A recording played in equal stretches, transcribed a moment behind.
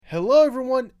Hello,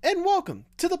 everyone, and welcome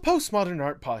to the Postmodern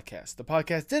Art Podcast, the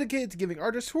podcast dedicated to giving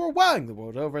artists who are wowing the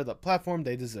world over the platform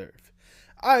they deserve.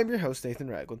 I'm your host, Nathan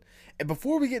Ragland, and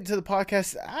before we get into the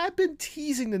podcast, I've been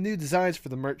teasing the new designs for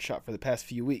the merch shop for the past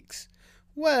few weeks.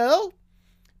 Well,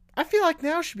 I feel like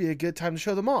now should be a good time to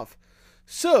show them off.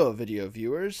 So, video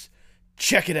viewers,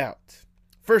 check it out.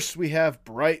 First, we have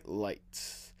Bright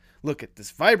Lights. Look at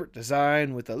this vibrant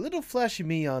design with a little flashy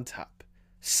me on top.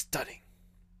 Stunning.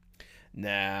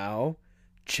 Now,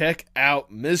 check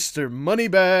out Mr.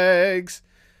 Moneybags.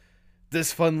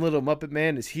 This fun little Muppet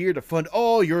Man is here to fund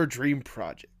all your dream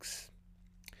projects.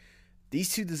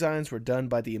 These two designs were done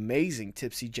by the amazing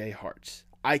Tipsy J. Harts.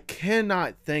 I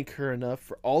cannot thank her enough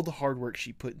for all the hard work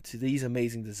she put into these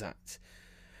amazing designs.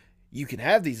 You can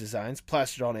have these designs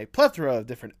plastered on a plethora of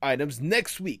different items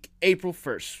next week, April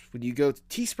 1st, when you go to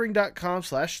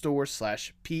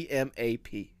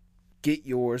teespring.com/store/PMAP. Get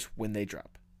yours when they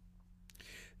drop.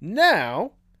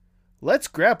 Now, let's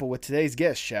grapple with today's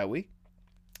guest, shall we?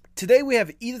 Today we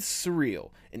have Edith Surreal,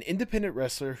 an independent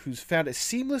wrestler who's found a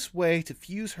seamless way to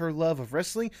fuse her love of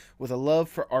wrestling with a love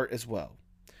for art as well.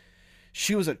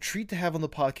 She was a treat to have on the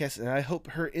podcast, and I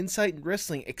hope her insight in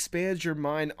wrestling expands your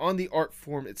mind on the art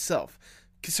form itself,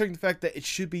 considering the fact that it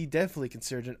should be definitely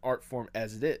considered an art form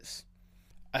as it is.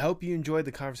 I hope you enjoyed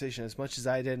the conversation as much as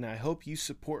I did, and I hope you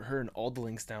support her in all the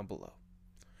links down below.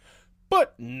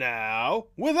 But now,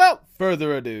 without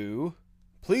further ado,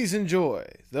 please enjoy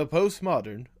the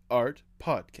Postmodern Art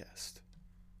Podcast.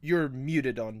 You're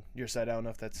muted on your side. I don't know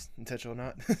if that's intentional or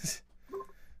not.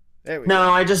 There we go. No,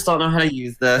 I just don't know how to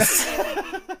use this.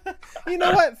 You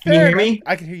know what? Can you hear me?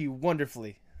 I can hear you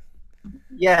wonderfully.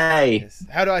 Yay. Yes.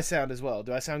 How do I sound as well?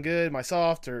 Do I sound good? Am I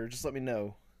soft? Or just let me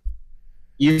know.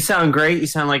 You sound great. You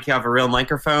sound like you have a real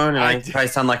microphone, and I do. probably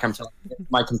sound like I'm talking to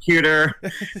my computer,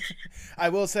 I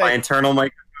will say, my internal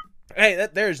mic. hey,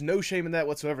 there's no shame in that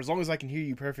whatsoever, as long as I can hear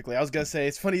you perfectly. I was going to say,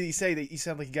 it's funny that you say that you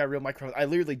sound like you got a real microphone. I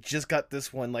literally just got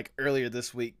this one, like, earlier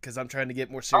this week, because I'm trying to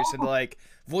get more serious into, like,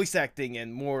 voice acting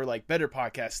and more, like, better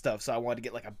podcast stuff, so I wanted to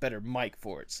get, like, a better mic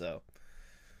for it, so.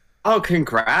 Oh,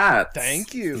 congrats.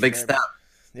 Thank you. Big step.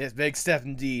 Yes, big step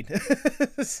indeed.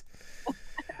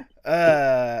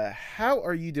 How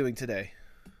are you doing today?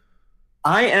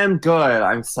 I am good.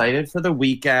 I'm excited for the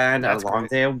weekend. That's a long great.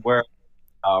 day of work.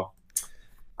 Oh,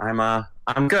 I'm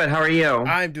good. How are you?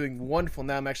 I'm doing wonderful.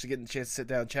 Now I'm actually getting a chance to sit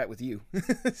down and chat with you.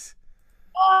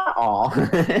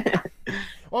 Aw.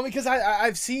 Well, because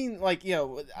I've seen, like, you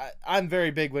know, I'm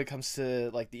very big when it comes to,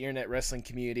 like, the internet wrestling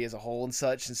community as a whole and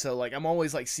such, and so, like, I'm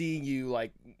always, like, seeing you,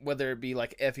 like, whether it be,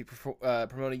 like, Effie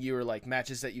promoting you or, like,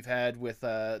 matches that you've had with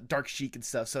Dark Sheik and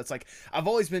stuff, so it's, like, I've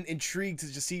always been intrigued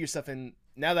to just see your stuff, and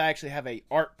now that I actually have a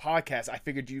art podcast, I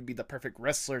figured you'd be the perfect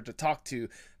wrestler to talk to.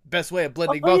 Best way of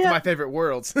blending both of my favorite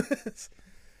worlds.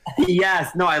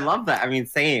 Yes. No, I love that. I mean,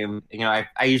 same. You know,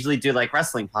 I usually do, like,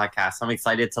 wrestling podcasts. I'm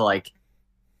excited to, like,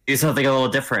 do something a little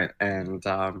different and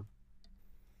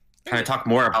kind of talk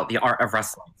more about the art of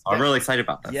wrestling. So I'm really excited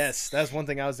about this. Yes, that's one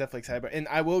thing I was definitely excited about. And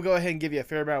I will go ahead and give you a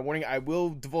fair amount of warning. I will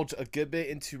divulge a good bit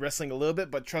into wrestling a little bit,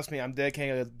 but trust me, I'm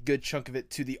dedicating a good chunk of it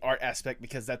to the art aspect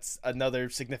because that's another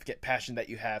significant passion that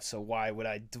you have. So why would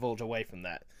I divulge away from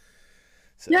that?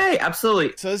 So, Yay,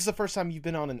 absolutely. So this is the first time you've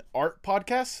been on an art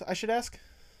podcast, I should ask?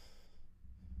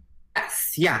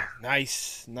 Yes, yeah.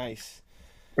 Nice.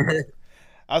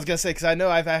 I was going to say, because I know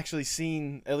I've actually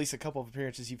seen at least a couple of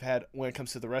appearances you've had when it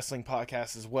comes to the wrestling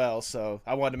podcast as well, so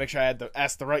I wanted to make sure I had to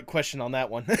ask the right question on that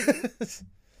one.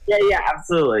 Yeah,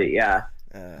 absolutely, yeah.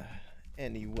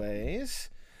 Anyways.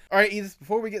 All right, Edith,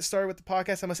 before we get started with the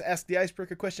podcast, I must ask the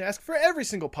icebreaker question I ask for every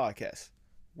single podcast.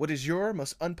 What is your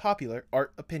most unpopular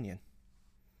art opinion?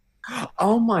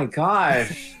 Oh my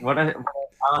gosh. I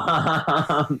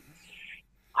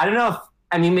don't know if,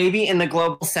 I mean, maybe in the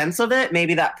global sense of it,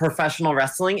 maybe that professional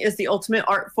wrestling is the ultimate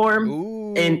art form.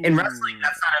 Ooh. In wrestling,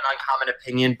 that's not an uncommon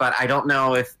opinion, but I don't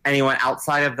know if anyone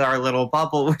outside of our little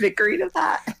bubble would agree to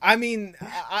that. I mean,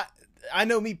 I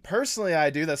know me personally,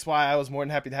 I do. That's why I was more than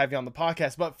happy to have you on the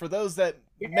podcast. But for those that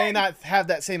may not have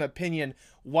that same opinion,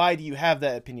 why do you have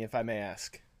that opinion, if I may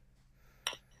ask?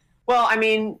 Well, I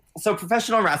mean, so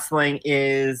professional wrestling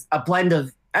is a blend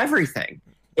of everything.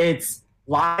 It's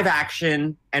live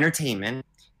action entertainment.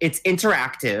 It's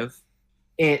interactive.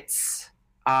 It's,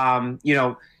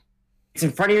 it's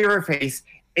in front of your face.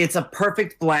 It's a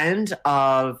perfect blend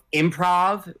of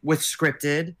improv with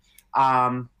scripted,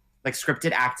 like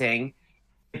scripted acting.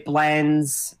 It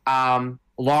blends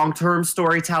long-term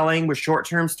storytelling with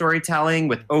short-term storytelling,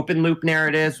 with open loop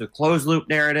narratives, with closed loop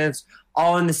narratives,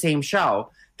 all in the same show.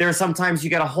 There are sometimes you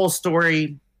get a whole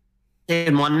story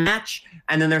in one match.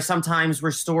 And then there's some times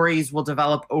where stories will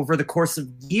develop over the course of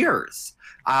years.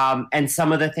 And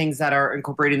some of the things that are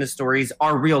incorporated in the stories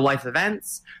are real life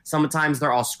events. Sometimes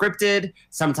they're all scripted.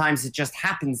 Sometimes it just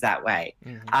happens that way.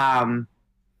 Mm-hmm.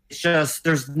 It's just,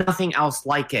 there's nothing else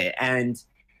like it. And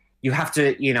you have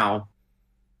to,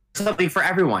 something for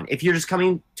everyone. If you're just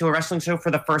coming to a wrestling show for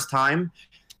the first time,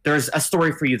 there's a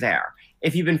story for you there.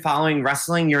 If you've been following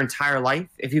wrestling your entire life,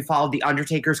 if you followed The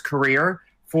Undertaker's career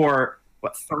for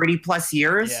 30 plus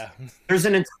years, there's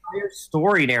an entire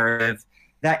story narrative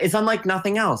that is unlike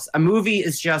nothing else. A movie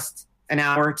is just an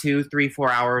hour, 2, 3,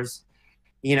 4 hours.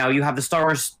 You have the Star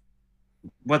Wars.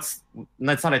 That's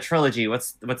not a trilogy.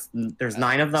 There's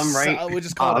 9 of them, right? We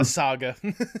just call it a saga.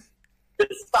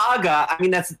 Saga. I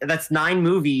mean, that's 9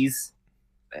 movies,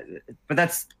 but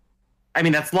that's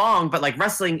long. But like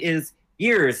wrestling is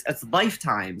years. It's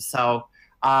lifetimes. So,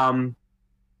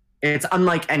 it's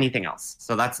unlike anything else.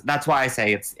 So that's why I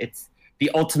say it's the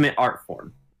ultimate art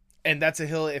form. And that's a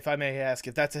hill, if I may ask,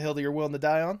 if that's a hill that you're willing to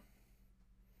die on?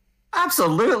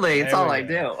 Absolutely. It's all I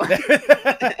do.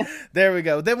 There we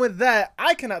go. Then with that,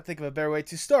 I cannot think of a better way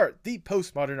to start the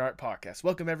Postmodern Art Podcast.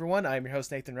 Welcome, everyone. I am your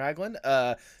host, Nathan Ragland.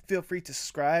 Feel free to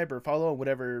subscribe or follow on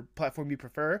whatever platform you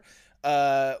prefer.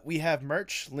 We have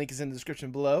merch. Link is in the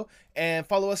description below. And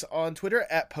follow us on Twitter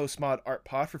at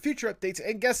PostmodArtPod for future updates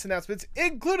and guest announcements,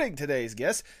 including today's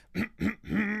guest.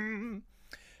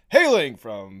 Hailing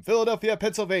from Philadelphia,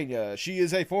 Pennsylvania, she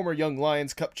is a former Young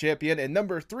Lions Cup champion and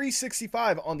number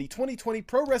 365 on the 2020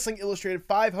 Pro Wrestling Illustrated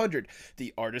 500,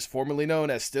 the artist formerly known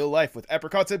as Still Life with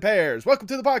Apricots and Pears. Welcome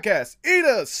to the podcast,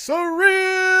 Edith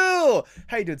Surreal!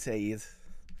 How you doing today, Edith?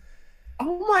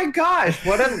 Oh my gosh,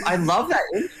 I love that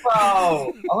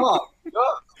intro! Oh, you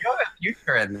have a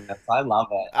future in this. I love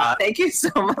it. Thank you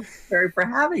so much, Terry, for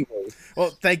having me.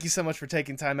 Well, thank you so much for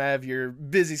taking time out of your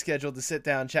busy schedule to sit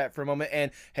down and chat for a moment.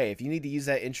 And hey, if you need to use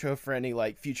that intro for any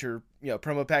future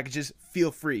promo packages,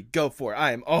 feel free. Go for it.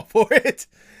 I am all for it.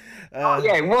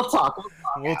 We'll talk.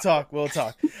 We'll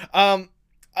talk.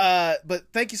 But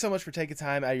thank you so much for taking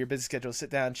time out of your busy schedule to sit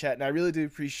down and chat. And I really do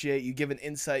appreciate you giving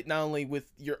insight, not only with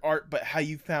your art, but how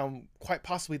you found quite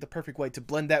possibly the perfect way to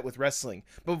blend that with wrestling.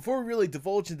 But before we really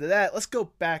divulge into that, let's go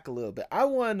back a little bit. I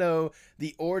want to know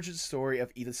the origin story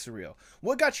of Edith Surreal.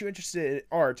 What got you interested in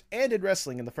art and in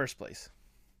wrestling in the first place?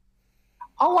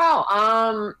 Oh,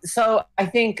 wow. So I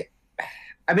think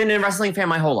I've been a wrestling fan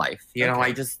my whole life.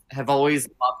 I just have always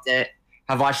loved it.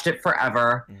 I've watched it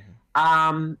forever.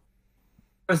 Mm-hmm.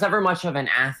 I was never much of an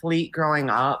athlete growing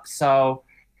up, so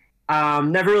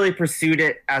never really pursued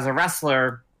it as a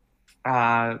wrestler, when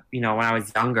I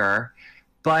was younger.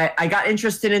 But I got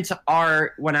interested into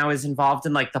art when I was involved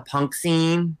in the punk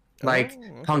scene,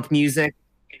 punk music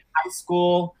in high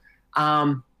school.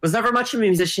 Was never much of a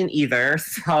musician either,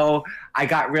 so I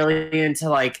got really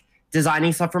into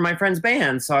designing stuff for my friends'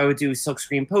 bands. So I would do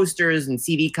silkscreen posters and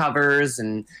CD covers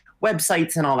and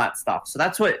websites and all that stuff. So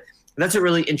that's what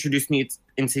really introduced me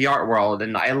into the art world.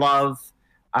 And I love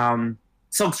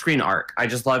silkscreen art. I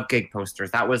just love gig posters.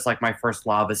 That was my first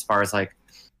love as far as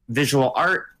visual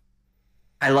art.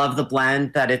 I love the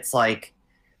blend that it's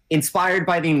inspired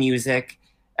by the music.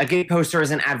 A gig poster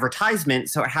is an advertisement,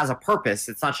 so it has a purpose.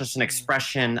 It's not just an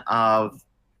expression of,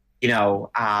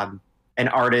 an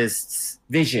artist's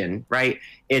vision, right?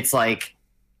 It's an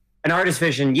artist's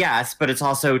vision, yes, but it's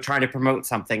also trying to promote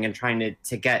something and trying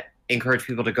to encourage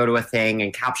people to go to a thing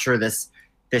and capture this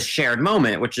shared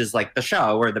moment, which is the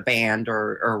show or the band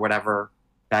or whatever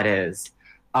that is.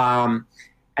 And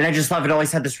I just love it.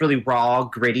 Always had this really raw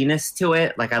grittiness to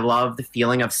it. I love the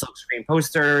feeling of silkscreen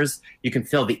posters. You can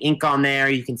feel the ink on there.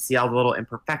 You can see all the little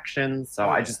imperfections. So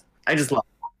I just love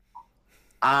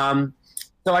it.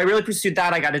 So I really pursued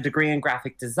that. I got a degree in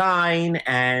graphic design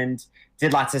and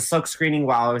did lots of silkscreening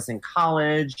while I was in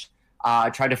college.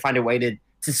 Tried to find a way to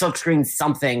silkscreen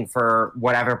something for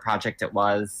whatever project it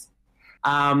was.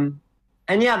 And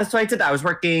yeah, that's what I did. I was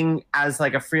working as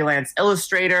a freelance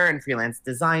illustrator and freelance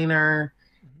designer.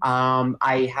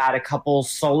 I had a couple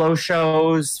solo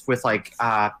shows with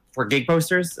for gig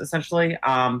posters essentially.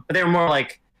 But they were more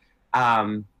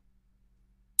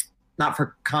not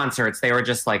for concerts. They were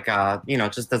just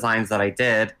just designs that I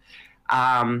did.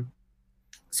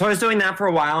 So I was doing that for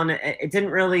a while and it never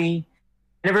really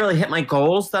hit my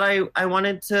goals that I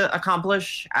wanted to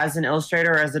accomplish as an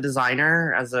illustrator, as a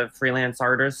designer, as a freelance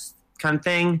artist kind of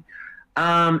thing.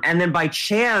 And then by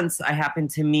chance, I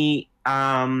happened to meet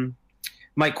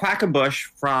Mike Quackenbush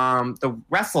from the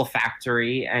Wrestle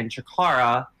Factory and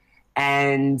Chikara,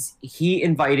 and he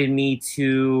invited me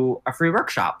to a free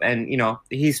workshop. And,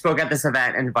 he spoke at this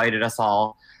event and invited us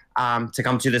all. to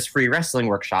come to this free wrestling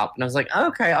workshop. And I was like,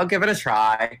 okay, I'll give it a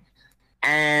try.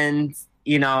 And,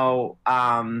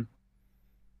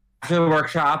 after the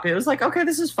workshop, it was like, okay,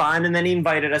 this is fun. And then he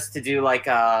invited us to do like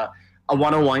a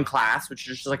 101 class, which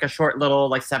is just like a short little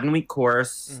like 7-week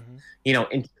course,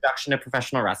 introduction to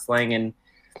professional wrestling. And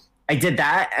I did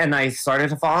that and I started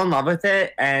to fall in love with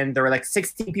it. And there were like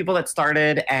 16 people that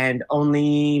started and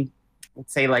only,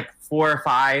 let's say like 4 or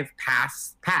 5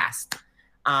 passed.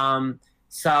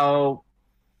 So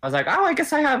I was like, oh, I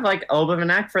guess I have like a little bit of a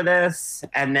knack for this.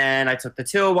 And then I took the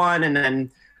 201 and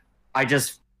then I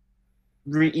just,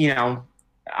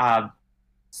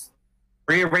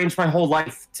 rearranged my whole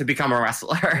life to become a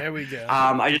wrestler. There we go.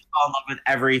 I just fell in love with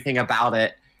everything about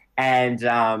it. And,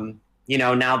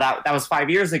 now that was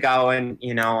 5 years ago and,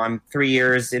 I'm 3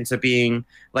 years into being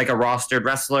like a rostered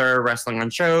wrestler, wrestling on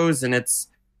shows. And it's,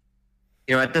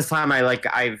 at this time my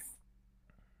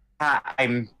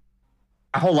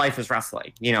whole life is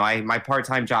wrestling. My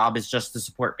part-time job is just to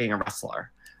support being a wrestler.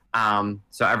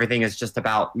 So everything is just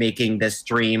about making this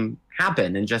dream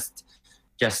happen and just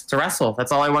to wrestle.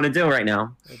 That's all I want to do right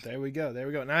now. There we go.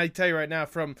 And I tell you right now,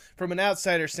 from an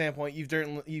outsider standpoint, you've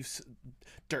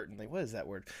certainly, what is that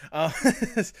word?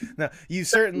 No, you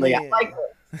certainly. I like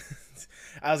it.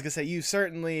 I was gonna say you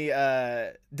certainly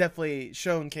definitely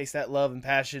showcase that love and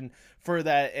passion for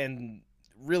that, and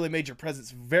really made your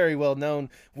presence very well known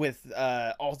with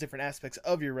all different aspects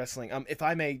of your wrestling. If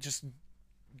I may just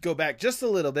go back just a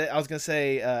little bit, I was going to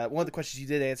say one of the questions you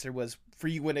did answer was for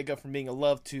you when it go from being a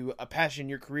love to a passion in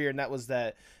your career, and that was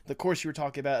that the course you were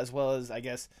talking about, as well as I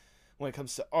guess when it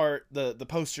comes to art, the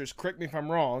posters. Correct me if I'm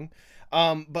wrong,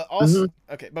 but also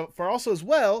but for also as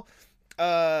well,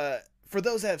 for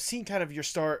those that have seen kind of your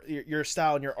style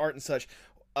and your art and such.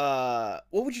 What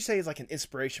would you say is like an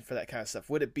inspiration for that kind of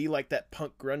stuff? Would it be like that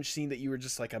punk grunge scene that you were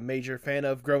just like a major fan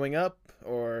of growing up,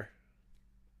 or?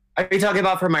 Are you talking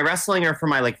about for my wrestling or for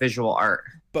my like visual art?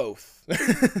 Both. I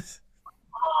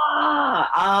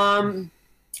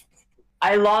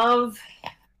love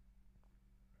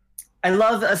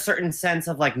a certain sense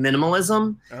of like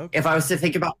minimalism. Okay. If I was to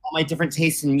think about all my different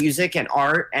tastes in music and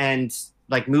art and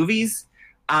like movies,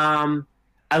 I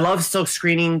love silk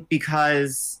screening and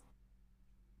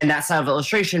that style of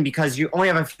illustration because you only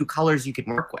have a few colors you can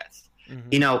work with.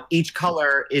 Mm-hmm. Each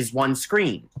color is one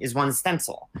screen, is one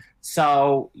stencil.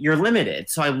 So you're limited.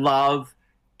 So I love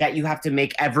that you have to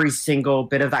make every single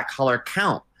bit of that color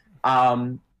count.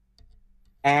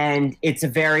 And it's a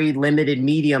very limited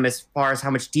medium as far as how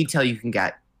much detail you can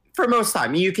get. For most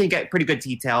time, you can get pretty good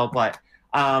detail, but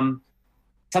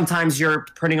sometimes you're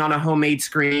putting on a homemade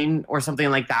screen or something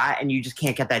like that, and you just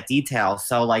can't get that detail.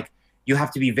 So like you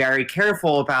have to be very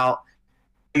careful about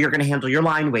how you're going to handle your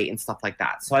line weight and stuff like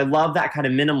that. So I love that kind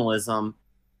of minimalism.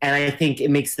 And I think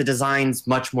it makes the designs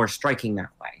much more striking that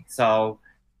way. So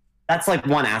that's like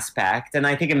one aspect. And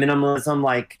I think in minimalism,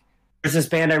 like there's this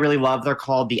band I really love. They're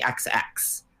called the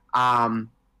XX.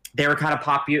 They were kind of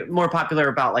more popular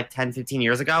about like 10, 15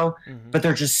 years ago. Mm-hmm. But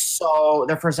they're just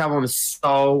their first album is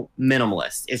so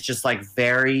minimalist. It's just like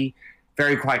very,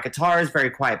 very quiet guitars,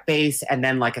 very quiet bass, and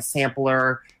then like a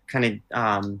sampler kind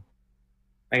of,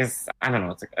 I guess, I don't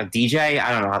know, it's like a DJ.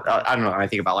 I don't know how I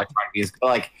think about electronic music, but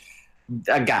like,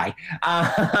 a guy,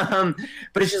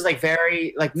 but it's just like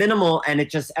very like minimal, and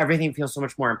everything feels so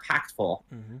much more impactful.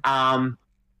 Mm-hmm.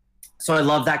 So I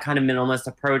love that kind of minimalist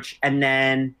approach. And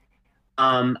then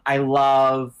I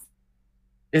love,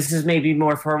 this is maybe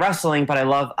more for wrestling, but I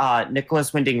love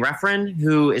Nicholas Winding Refn,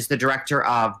 who is the director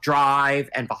of Drive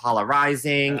and Valhalla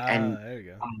Rising and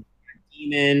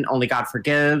Demon, Only God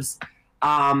Forgives.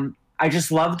 I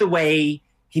just love the way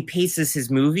he paces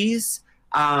his movies.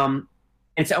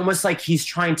 It's almost like he's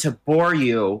trying to bore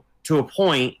you to a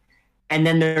point, and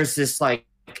then there's this like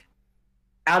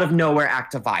out of nowhere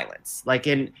act of violence. Like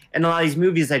in a lot of these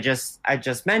movies I just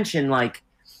mentioned, like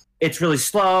it's really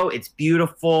slow, it's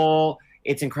beautiful,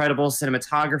 it's incredible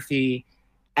cinematography,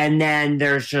 and then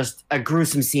there's just a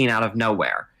gruesome scene out of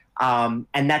nowhere. And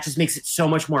that just makes it so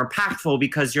much more impactful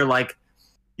because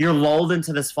you're lulled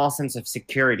into this false sense of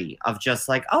security of just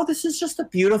like, oh, this is just a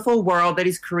beautiful world that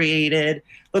he's created.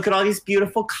 Look at all these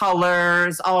beautiful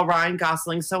colors. Oh, Ryan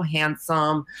Gosling's so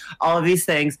handsome. All of these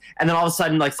things. And then all of a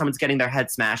sudden, like someone's getting their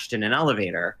head smashed in an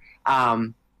elevator.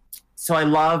 So I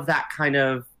love that kind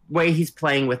of way he's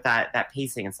playing with that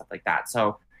pacing and stuff like that.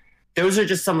 So those are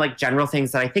just some like general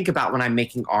things that I think about when I'm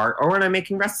making art or when I'm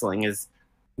making wrestling is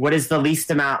what is the least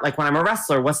amount, like when I'm a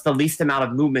wrestler, what's the least amount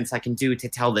of movements I can do to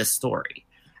tell this story?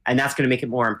 And that's going to make it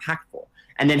more impactful.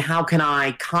 And then how can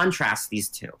I contrast these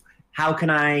two? How can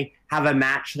I have a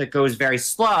match that goes very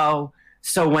slow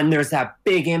So when there's that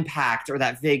big impact or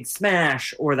that big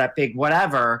smash or that big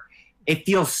whatever, it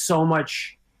feels so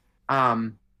much,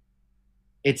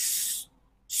 it's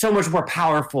so much more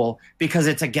powerful because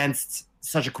it's against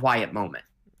such a quiet moment.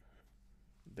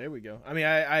 There we go. I mean,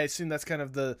 I assume that's kind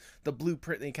of the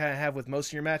blueprint that you kind of have with most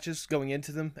of your matches going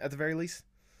into them at the very least.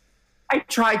 I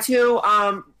try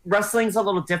to. Wrestling's a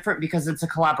little different because it's a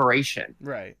collaboration.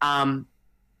 Right.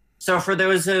 So for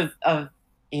those of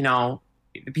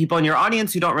people in your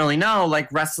audience who don't really know,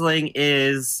 like wrestling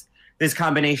is this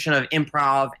combination of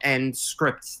improv and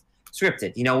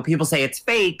scripted. You know, when people say it's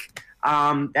fake,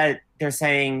 that they're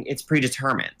saying it's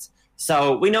predetermined.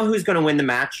 So we know who's going to win the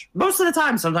match most of the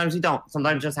time. Sometimes we don't.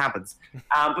 Sometimes it just happens.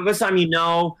 But most of the time you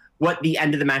know what the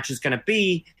end of the match is going to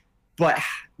be. But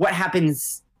what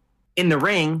happens in the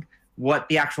ring, what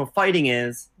the actual fighting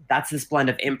is, that's this blend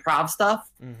of improv stuff.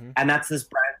 Mm-hmm. And that's this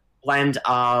blend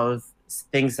of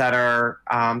things that are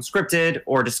scripted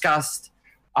or discussed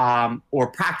or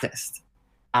practiced.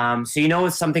 So you know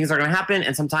some things are going to happen,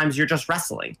 and sometimes you're just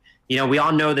wrestling. You know, we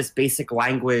all know this basic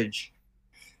language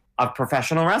of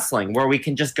professional wrestling where we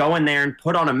can just go in there and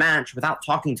put on a match without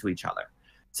talking to each other.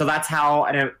 So that's how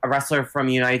a wrestler from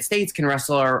the United States can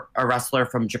wrestle a wrestler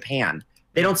from Japan.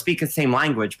 They don't speak the same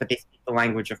language, but they speak the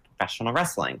language of professional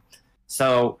wrestling.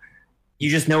 So you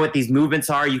just know what these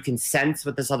movements are. You can sense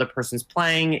what this other person's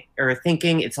playing or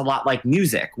thinking. It's a lot like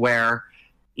music where,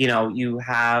 you know, you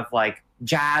have like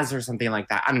jazz or something like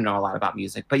that. I don't know a lot about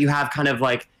music, but you have kind of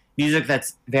like music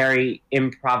that's very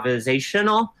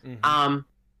improvisational. Mm-hmm.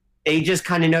 They just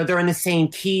kind of know they're in the same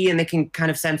key and they can kind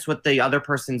of sense what the other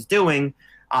person's doing.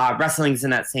 Wrestling's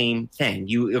in that same thing.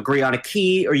 You agree on a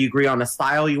key or you agree on a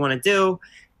style you want to do,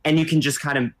 and you can just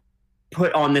kind of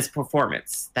put on this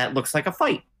performance that looks like a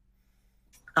fight.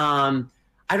 I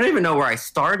don't even know where I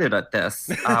started at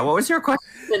this. What was your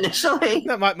question initially?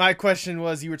 No, my question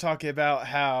was, you were talking about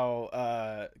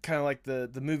how kind of like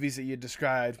the movies that you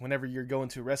described, whenever you're going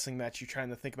to a wrestling match, you're trying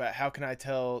to think about how can I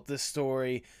tell this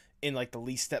story in like the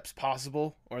least steps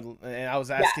possible, and I was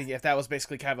asking if that was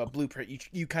basically kind of a blueprint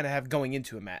you kind of have going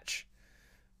into a match.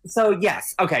 So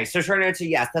yes, okay. So short answer,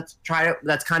 yes.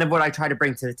 That's kind of what I try to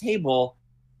bring to the table.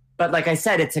 But like I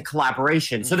said, it's a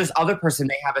collaboration. Mm-hmm. So this other person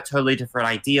may have a totally different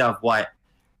idea of what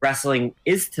wrestling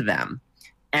is to them,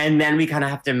 and then we kind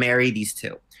of have to marry these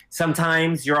two.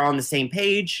 Sometimes you're on the same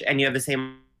page and you have the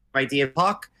same idea of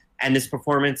talk, and this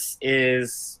performance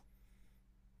is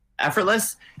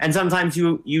effortless, and sometimes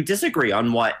you disagree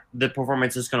on what the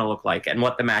performance is going to look like and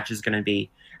what the match is going to be,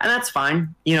 and that's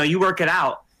fine. You know, you work it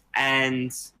out,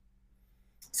 and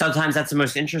sometimes that's the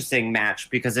most interesting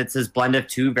match because it's this blend of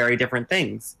two very different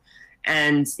things.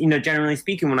 And you know, generally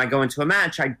speaking, when I go into a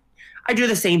match, I do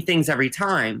the same things every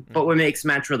time, but what makes a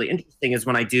match really interesting is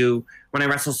when I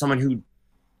wrestle someone who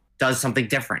does something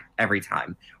different every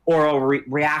time, or will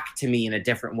react to me in a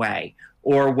different way,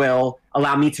 or will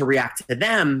allow me to react to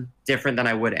them different than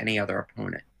I would any other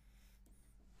opponent.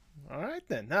 All right,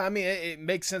 then. No, I mean, it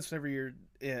makes sense whenever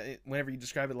you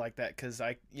describe it like that, because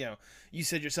you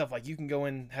said yourself, like, you can go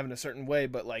in having a certain way,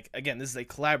 but like, again, this is a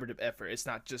collaborative effort. It's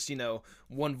not just,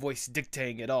 one voice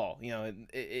dictating it all.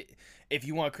 If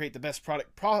you want to create the best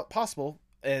product possible,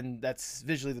 and that's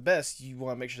visually the best, you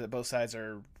want to make sure that both sides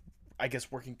are, I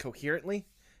guess, working coherently.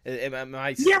 There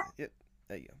you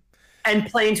go. And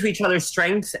playing to each other's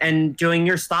strengths and doing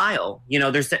your style.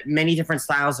 There's many different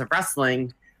styles of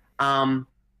wrestling.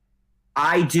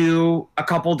 I do a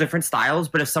couple different styles,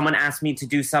 but if someone asks me to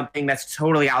do something that's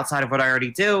totally outside of what I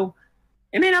already do,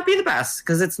 it may not be the best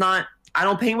because it's not. I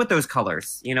don't paint with those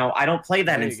colors. I don't play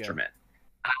that instrument.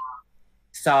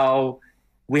 So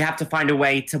we have to find a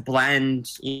way to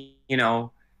blend,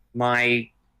 my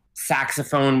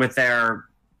saxophone with their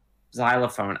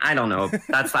xylophone. I don't know.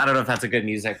 I don't know if that's a good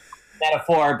music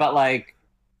metaphor, but like,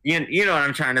 you know what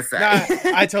I'm trying to say.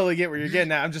 Nah, I totally get where you're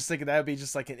getting at. I'm just thinking that would be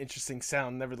just like an interesting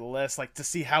sound, nevertheless, like to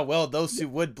see how well those two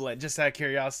would blend, just out of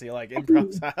curiosity, like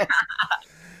improv style.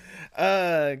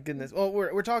 Goodness. Well,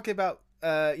 we're talking about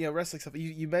wrestling stuff.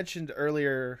 You mentioned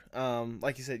earlier,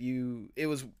 like you said, it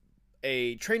was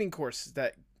a training course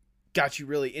that got you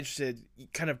really interested,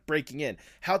 kind of breaking in.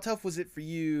 How tough was it for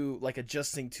you, like,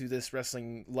 adjusting to this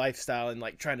wrestling lifestyle and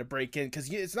like trying to break in? Because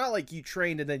it's not like you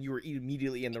trained and then you were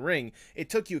immediately in the ring. It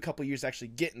took you a couple years to actually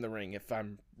get in the ring, if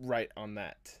I'm right on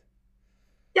that.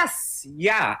 Yes.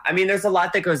 Yeah. I mean, there's a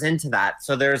lot that goes into that.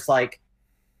 So there's like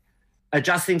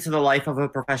adjusting to the life of a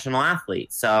professional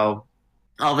athlete. So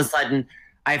all of a sudden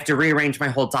I have to rearrange my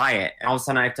whole diet. And all of a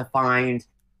sudden I have to find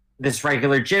this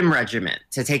regular gym regimen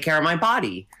to take care of my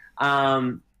body.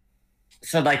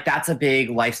 So like that's a big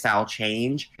lifestyle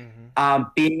change. Mm-hmm.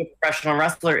 Being a professional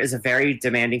wrestler is a very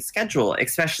demanding schedule,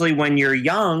 especially when you're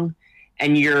young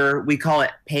and we call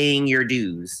it paying your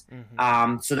dues.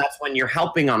 Mm-hmm. So that's when you're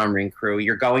helping on a ring crew.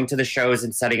 You're going to the shows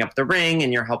and setting up the ring,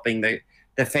 and you're helping the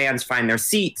fans find their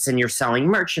seats, and you're selling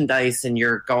merchandise, and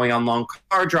you're going on long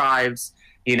car drives,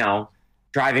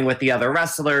 driving with the other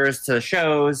wrestlers to the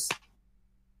shows.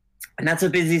 And that's a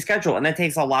busy schedule, and that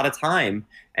takes a lot of time.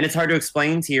 And it's hard to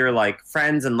explain to your like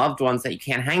friends and loved ones that you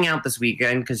can't hang out this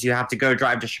weekend because you have to go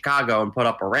drive to Chicago and put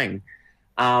up a ring.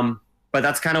 But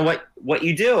that's kind of what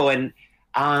you do. And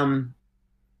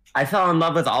I fell in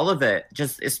love with all of it,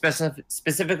 just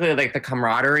specifically like the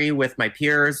camaraderie with my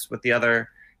peers, with the other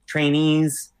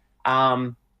trainees.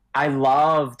 I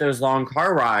love those long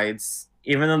car rides,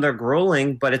 even though they're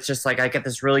grueling, but it's just like I get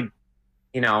this really,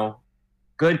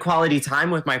 good quality time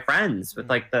with my friends, with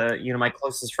like my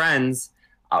closest friends,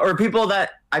 or people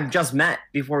that I've just met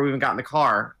before we even got in the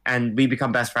car, and we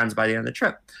become best friends by the end of the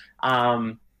trip.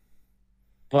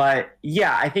 But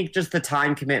yeah, I think just the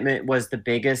time commitment was the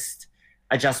biggest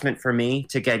adjustment for me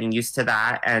to getting used to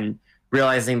that, and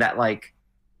realizing that like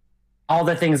all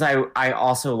the things I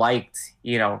also liked,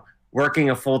 working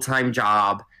a full-time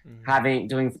job,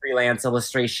 doing freelance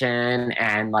illustration,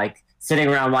 and like sitting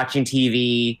around watching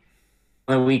TV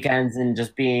on the weekends and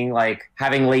just being like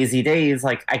having lazy days.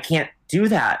 Like I can't do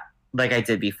that like I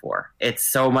did before. It's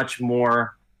so much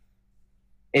more.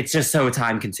 It's just so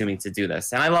time consuming to do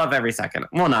this. And I love every second.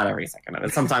 Well, not every second of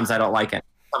it. Sometimes I don't like it,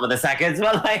 some of the seconds,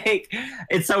 but like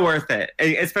it's so worth it.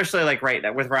 Especially like right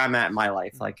now with where I'm at in my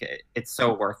life. Like it's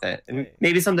so worth it. And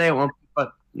maybe someday it won't,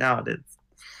 but now it is.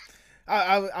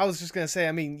 I was just gonna say,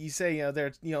 I mean, you say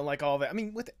there's like all that. I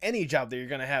mean, with any job that you're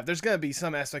gonna have, there's gonna be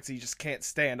some aspects that you just can't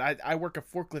stand. I work a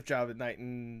forklift job at night,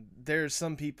 and there's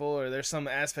some people or there's some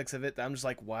aspects of it that I'm just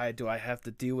like, why do I have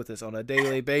to deal with this on a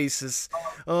daily basis?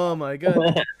 Oh my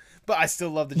god! But I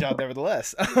still love the job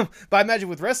nevertheless. But I imagine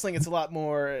with wrestling, it's a lot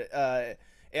more.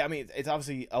 I mean, it's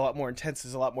obviously a lot more intense.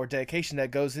 There's a lot more dedication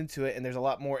that goes into it, and there's a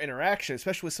lot more interaction,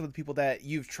 especially with some of the people that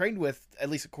you've trained with, at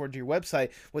least according to your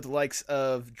website, with the likes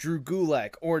of Drew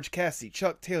Gulak, Orange Cassidy,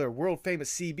 Chuck Taylor, world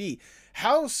famous CB.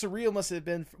 How surreal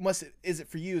is it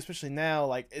for you, especially now,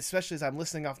 like especially as I'm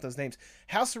listening off those names?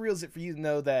 How surreal is it for you to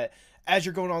know that as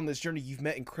you're going on this journey, you've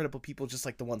met incredible people just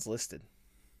like the ones listed?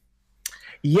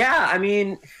 Yeah, I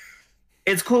mean,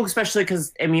 it's cool, especially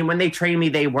because when they trained me,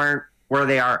 they weren't where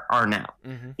they are now.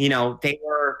 Mm-hmm. They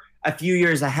were a few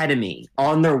years ahead of me,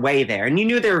 on their way there, and you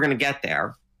knew they were going to get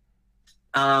there.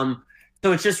 So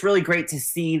it's just really great to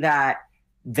see that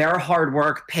their hard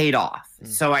work paid off. Mm-hmm.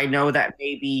 So I know that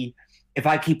maybe if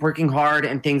I keep working hard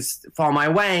and things fall my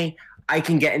way, I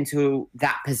can get into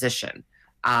that position.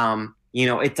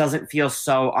 It doesn't feel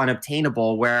so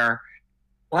unobtainable, where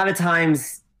a lot of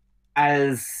times,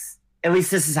 at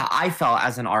least this is how I felt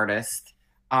as an artist,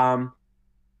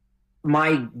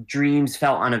 my dreams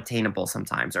felt unobtainable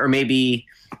sometimes, or maybe,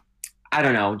 I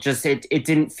don't know, just it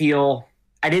didn't feel,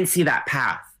 I didn't see that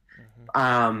path,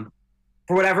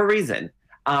 for whatever reason.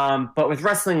 But with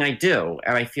wrestling, I do.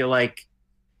 And I feel like,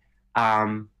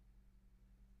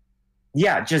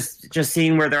 just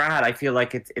seeing where they're at, I feel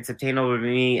like it's obtainable to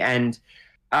me. And,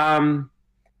 I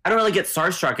don't really get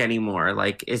starstruck anymore.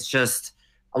 Like, it's just,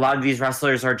 a lot of these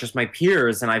wrestlers are just my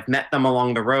peers, and I've met them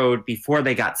along the road before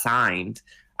they got signed.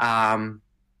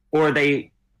 Or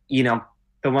they, the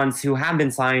ones who have been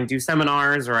signed do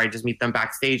seminars, or I just meet them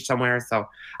backstage somewhere. So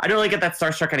I don't really get that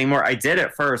starstruck anymore. I did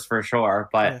at first for sure,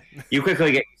 but you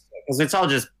quickly get used to it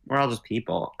because we're all just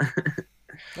people.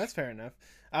 That's fair enough.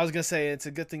 I was going to say, it's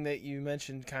a good thing that you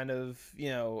mentioned kind of,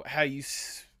 how you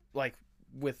like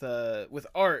with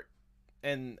art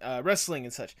and wrestling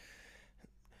and such.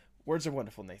 Words are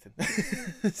wonderful, Nathan.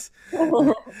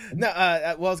 No, what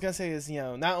I was gonna say is,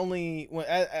 not only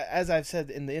as I've said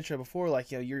in the intro before,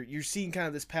 like you're seeing kind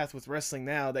of this path with wrestling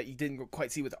now that you didn't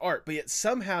quite see with art, but yet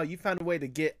somehow you found a way to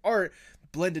get art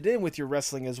blended in with your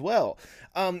wrestling as well.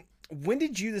 When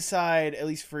did you decide, at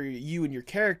least for you and your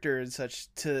character and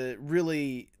such, to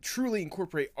really truly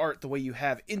incorporate art the way you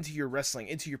have into your wrestling,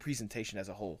 into your presentation as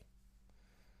a whole?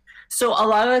 So a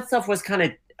lot of that stuff was kind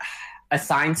of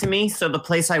assigned to me. So the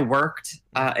place I worked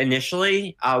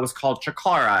initially was called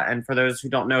Chikara. And for those who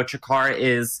don't know, Chikara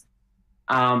is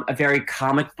a very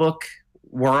comic book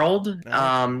world in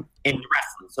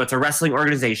wrestling. So it's a wrestling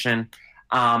organization,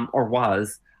 or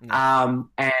was. And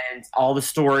all the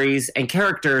stories and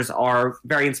characters are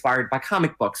very inspired by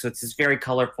comic books. So it's this very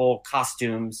colorful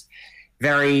costumes,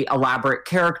 very elaborate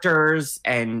characters,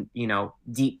 and,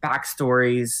 deep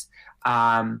backstories.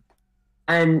 And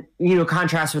And,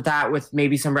 contrast with that with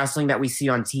maybe some wrestling that we see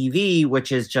on TV,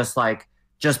 which is just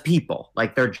people.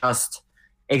 Like they're just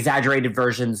exaggerated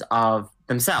versions of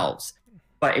themselves.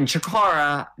 But in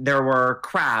Chikara, there were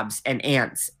crabs and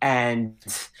ants and,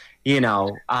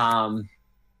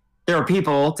 there were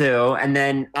people too. And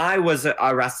then I was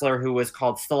a wrestler who was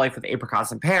called Still Life with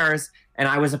Apricots and Pears. And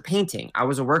I was a painting. I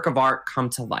was a work of art come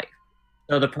to life.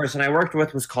 So the person I worked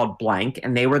with was called Blank,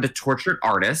 and they were the tortured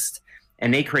artist.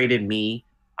 And they created me,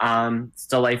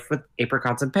 Still Life with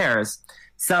Apricots and Pears.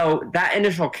 So that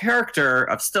initial character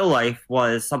of Still Life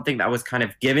was something that was kind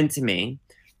of given to me.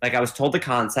 Like I was told the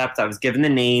concept, I was given the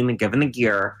name and given the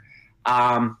gear.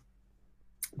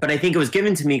 But I think it was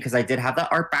given to me because I did have that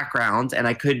art background and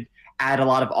I could add a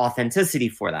lot of authenticity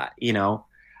for that.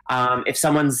 If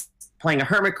someone's playing a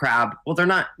hermit crab, well, they're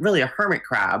not really a hermit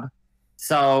crab.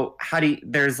 So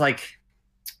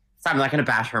I'm not going to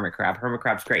bash hermit crab. Hermit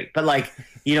crab's great. But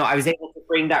I was able to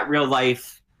bring that real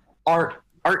life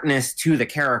artness to the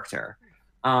character.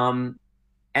 And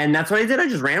that's what I did. I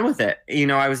just ran with it.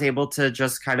 I was able to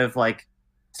just kind of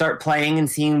start playing and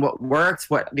seeing what worked,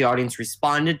 what the audience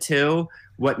responded to,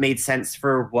 what made sense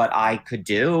for what I could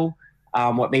do,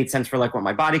 what made sense for what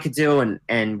my body could do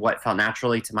and what felt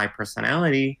naturally to my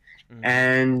personality. Mm-hmm.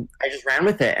 And I just ran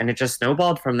with it and it just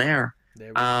snowballed from there.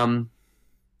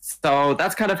 So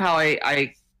that's kind of how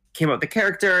I came up with the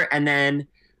character. And then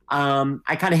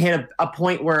I kind of hit a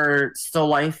point where Still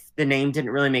Life, the name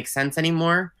didn't really make sense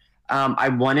anymore. I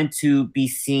wanted to be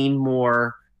seen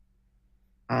more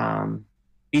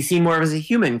as a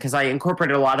human because I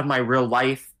incorporated a lot of my real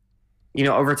life.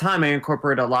 Over time, I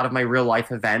incorporated a lot of my real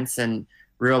life events and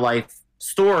real life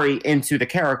story into the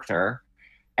character.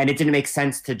 And it didn't make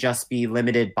sense to just be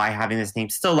limited by having this name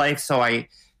Still Life. So I,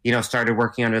 started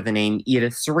working under the name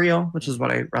Edith Surreal, which is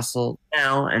what I wrestle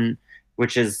now, and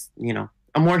which is,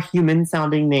 a more human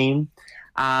sounding name.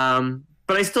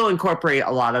 But I still incorporate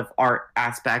a lot of art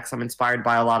aspects. I'm inspired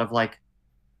by a lot of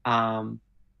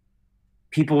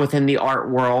people within the art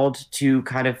world to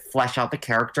kind of flesh out the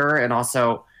character and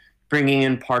also bringing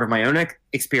in part of my own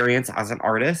experience as an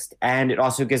artist. And it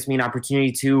also gives me an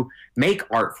opportunity to make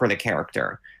art for the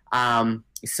character.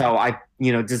 So I,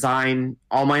 design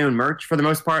all my own merch for the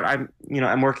most part.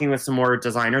 I'm working with some more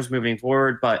designers moving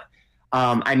forward, but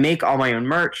I make all my own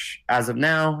merch as of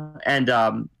now and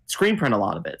screen print a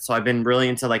lot of it. So I've been really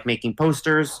into making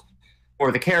posters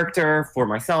for the character, for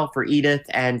myself, for Edith,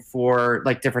 and for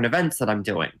different events that I'm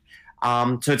doing.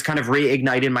 So it's kind of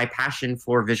reignited my passion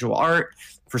for visual art,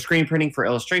 for screen printing, for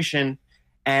illustration.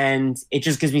 And it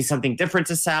just gives me something different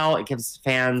to sell. It gives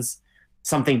fans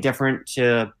something different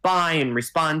to buy and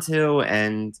respond to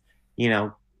and,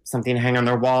 something to hang on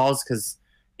their walls. Because,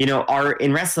 art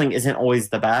in wrestling isn't always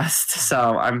the best.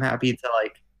 So I'm happy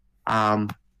to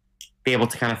be able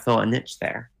to kind of fill a niche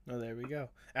there. Oh, there we go.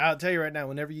 I'll tell you right now,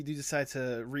 whenever you do decide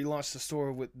to relaunch the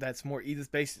store that's more Edith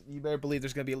based, you better believe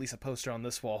there's going to be at least a poster on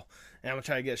this wall. And I'm going to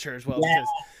try to get a shirt as well. Yeah.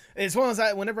 Because as well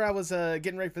as whenever I was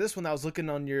getting ready for this one, I was looking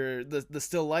on the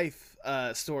Still Life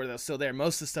store that was still there.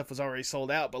 Most of the stuff was already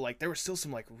sold out, but there were still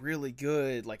some really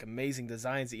good, amazing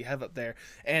designs that you have up there.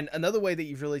 And another way that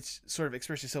you've really sort of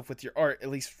expressed yourself with your art, at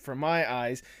least from my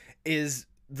eyes, is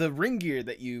the ring gear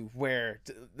that you wear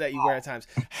at times.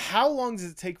 How long does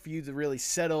it take for you to really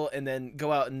settle and then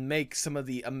go out and make some of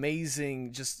the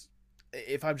amazing,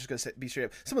 if I'm just going to be straight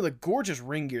up, some of the gorgeous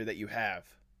ring gear that you have?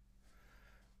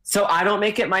 So I don't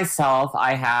make it myself.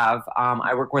 I have,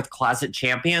 I work with Closet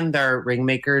Champion. They're ring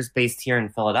makers based here in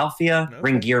Philadelphia, okay.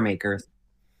 Ring gear makers.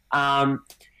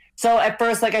 So at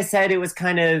first, like I said, it was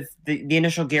kind of, the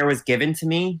initial gear was given to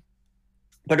me,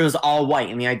 but it was all white.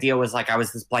 And the idea was I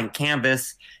was this blank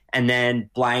canvas and then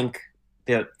Blank,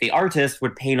 the artist,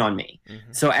 would paint on me.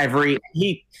 Mm-hmm. So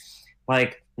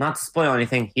not to spoil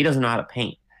anything, he doesn't know how to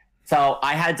paint. So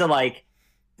I had to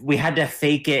we had to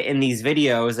fake it in these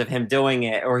videos of him doing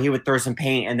it, or he would throw some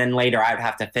paint and then later I'd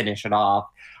have to finish it off.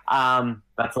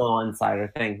 That's a little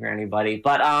insider thing for anybody.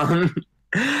 But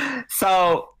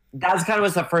so that's kind of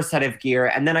was the first set of gear.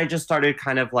 And then I just started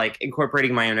kind of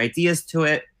incorporating my own ideas to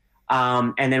it.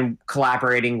 And then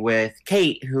collaborating with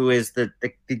Kate, who is the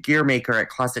gear maker at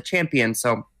Closet Champion.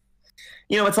 So,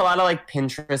 it's a lot of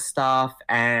Pinterest stuff.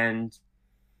 And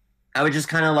I would just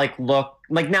kind of look,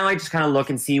 now I just kind of look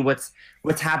and see what's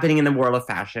happening in the world of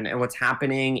fashion and what's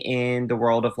happening in the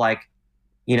world of what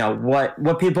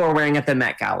people are wearing at the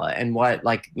Met Gala and what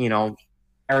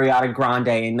Ariana Grande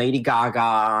and Lady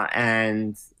Gaga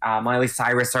and Miley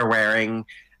Cyrus are wearing,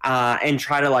 and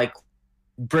try to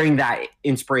bring that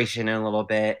inspiration in a little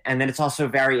bit. And then it's also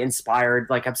very inspired.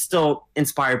 I'm still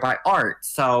inspired by art.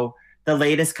 So the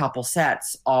latest couple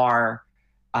sets are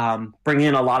bring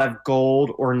in a lot of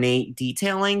gold ornate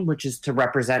detailing, which is to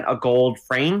represent a gold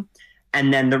frame.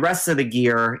 And then the rest of the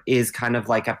gear is kind of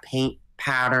like a paint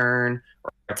pattern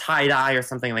or a tie-dye or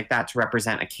something like that to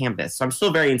represent a canvas. So I'm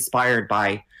still very inspired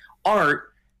by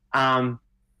art, but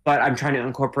I'm trying to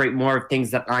incorporate more of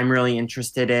things that I'm really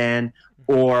interested in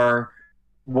or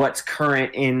what's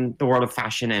current in the world of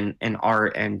fashion and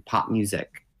art and pop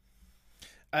music.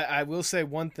 I will say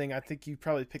one thing. I think you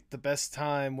probably picked the best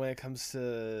time when it comes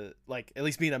to, like, at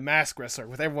least being a mask wrestler.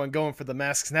 With everyone going for the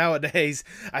masks nowadays,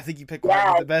 I think you picked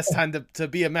the best time to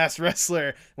be a mask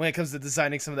wrestler when it comes to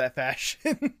designing some of that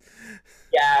fashion.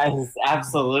 Yes,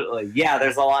 absolutely. Yeah,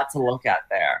 there's a lot to look at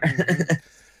there.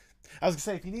 I was going to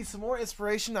say, if you need some more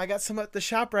inspiration, I got some at the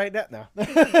shop right now. No.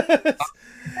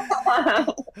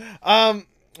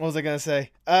 What was I going to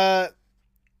say?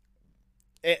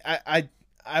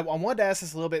 I wanted to ask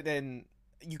this a little bit, and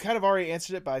you kind of already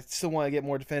answered it, but I still want to get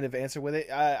more definitive answer with it.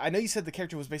 I know you said the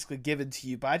character was basically given to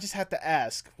you, but I just have to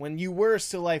ask, when you were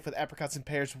still life with Apricots and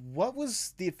Pears, what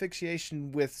was the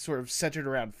asphyxiation with sort of centered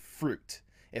around fruit,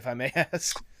 if I may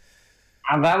ask?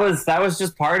 That was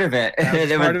just part of it.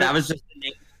 That was just the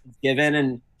name that was given,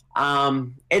 and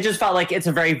it just felt like it's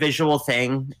a very visual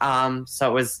thing.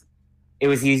 So it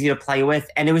was easy to play with,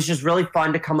 and it was just really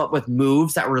fun to come up with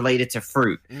moves that related to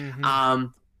fruit. Mm-hmm.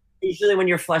 Usually when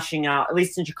you're fleshing out, at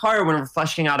least in Chikara, when we're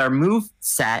fleshing out our move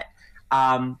set,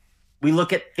 we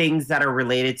look at things that are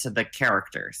related to the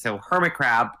character. So Hermit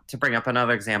Crab, to bring up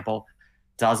another example,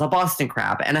 does a Boston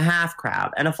Crab and a half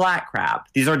crab and a flat crab.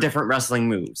 These are different wrestling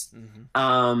moves.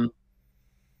 Mm-hmm.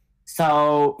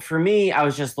 So for me, I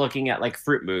was just looking at like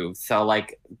fruit moves. So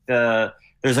like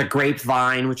there's a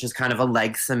grapevine, which is kind of a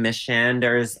leg submission.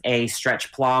 There's a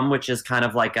stretch plum, which is kind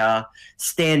of like a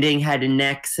standing head and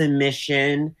neck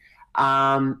submission.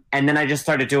 And then I just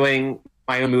started doing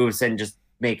my own moves and just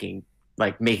making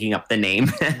up the name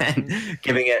and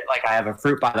giving it, like, I have a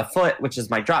fruit by the foot, which is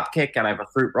my drop kick, and I have a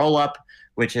fruit roll up,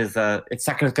 which is it's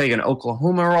technically an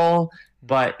Oklahoma roll,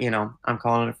 but I'm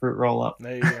calling it a fruit roll up.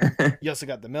 There you go. You also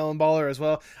got the melon baller as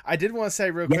well. I did want to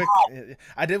say real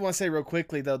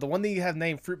quickly though, the one that you have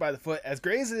named Fruit by the Foot, as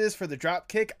great as it is for the drop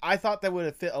kick, I thought that would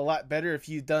have fit a lot better if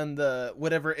you'd done the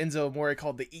whatever Enzo Amore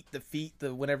called the eat the feet,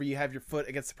 the whenever you have your foot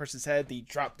against the person's head, the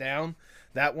drop down,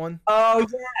 that one. Oh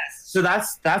yes. So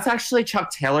that's actually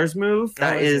Chuck Taylor's move.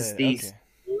 That is the okay.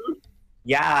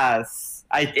 Yes.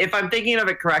 If I'm thinking of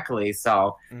it correctly,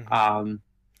 so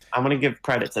I'm going to give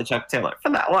credit to Chuck Taylor for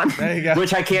that one. There you go.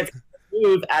 Which I can't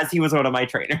move, as he was one of my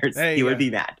trainers. He would be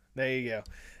mad. There you go.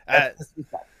 I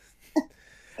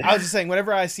was just saying,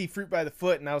 whenever I see Fruit by the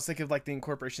Foot, and I was thinking of like the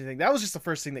incorporation thing, that was just the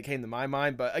first thing that came to my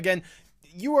mind. But again,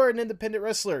 you are an independent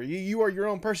wrestler. You are your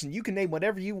own person. You can name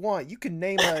whatever you want. You can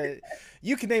name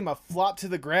a flop to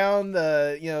the ground,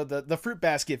 the fruit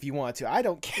basket if you want to. I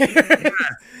don't care.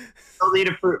 I'll need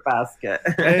a fruit basket.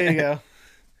 There you go.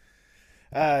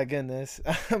 Goodness.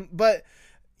 But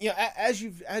as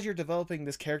you're developing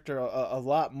this character a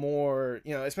lot more,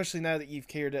 especially now that you've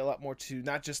catered it a lot more to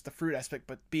not just the fruit aspect,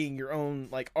 but being your own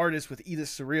like artist with Edith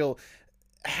Surreal,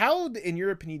 how, in your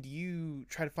opinion, do you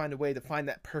try to find a way to find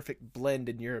that perfect blend,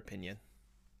 in your opinion,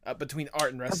 between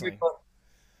art and wrestling?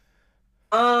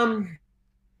 I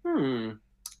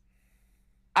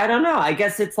don't know. I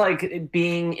guess it's like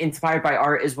being inspired by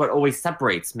art is what always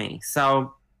separates me.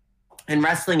 So in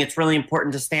wrestling, it's really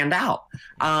important to stand out.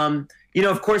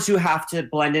 Of course, you have to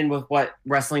blend in with what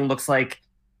wrestling looks like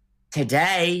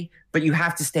today, but you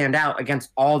have to stand out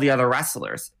against all the other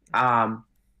wrestlers.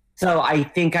 So I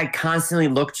think I constantly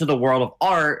look to the world of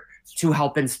art to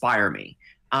help inspire me.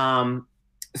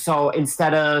 So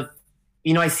instead of,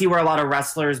 I see where a lot of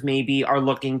wrestlers maybe are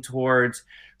looking towards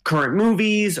current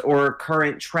movies or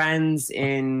current trends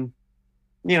in,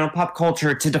 pop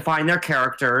culture to define their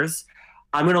characters.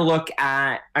 I'm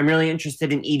really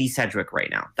interested in Edie Sedgwick right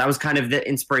now. That was kind of the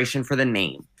inspiration for the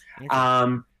name. Okay.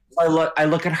 I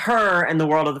look at her and the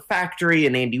world of the factory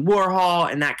and Andy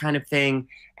Warhol and that kind of thing,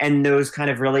 and those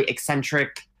kind of really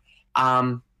eccentric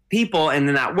people in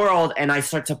that world, and I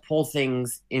start to pull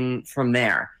things in from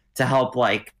there to help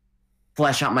like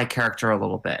flesh out my character a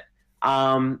little bit.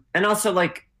 And also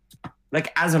like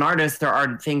as an artist, there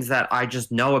are things that I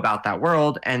just know about that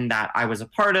world and that I was a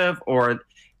part of, or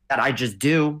that I just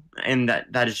do, and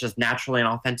that is just naturally and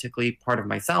authentically part of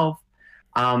myself.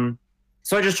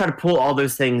 So I just try to pull all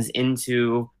those things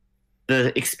into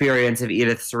the experience of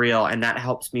Edith Surreal, and that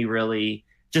helps me really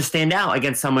just stand out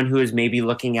against someone who is maybe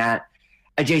looking at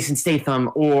a Jason Statham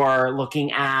or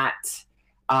looking at,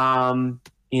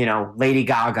 Lady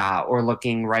Gaga, or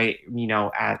looking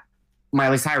at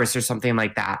Miley Cyrus or something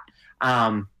like that.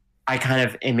 I kind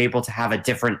of am able to have a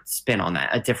different spin on that,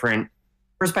 a different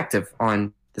perspective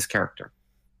on this character.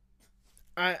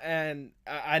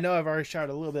 I know I've already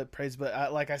shouted a little bit of praise,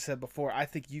 but like I said before, I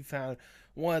think you found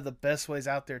one of the best ways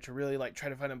out there to really like try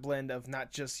to find a blend of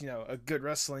not just a good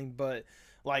wrestling, but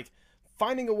like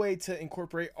finding a way to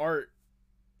incorporate art,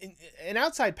 an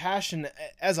outside passion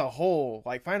as a whole.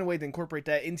 Like find a way to incorporate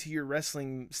that into your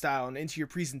wrestling style and into your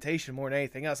presentation more than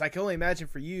anything else. I can only imagine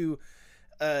for you.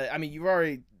 I mean, you've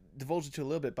already divulge it to a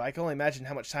little bit, but I can only imagine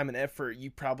how much time and effort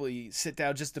you probably sit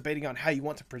down just debating on how you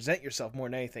want to present yourself more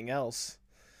than anything else.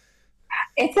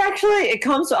 It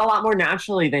comes a lot more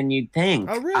naturally than you'd think.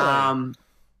 Oh, really?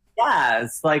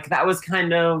 Yes, like that was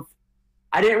kind of,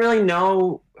 I didn't really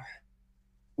know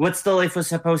what Still Life was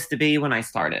supposed to be when I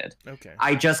started. Okay.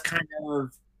 I just kind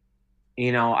of,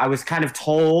 I was kind of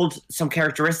told some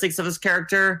characteristics of this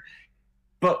character,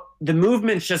 but the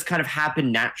movements just kind of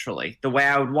happened naturally. The way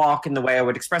I would walk and the way I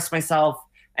would express myself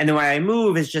and the way I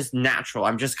move is just natural.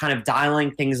 I'm just kind of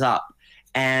dialing things up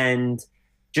and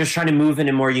just trying to move in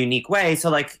a more unique way. So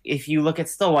like if you look at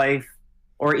Still Life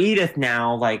or Edith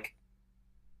now, like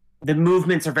the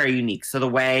movements are very unique. So the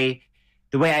way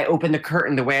I open the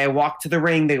curtain, the way I walk to the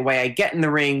ring, the way I get in the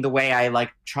ring, the way I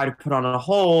like try to put on a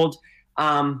hold,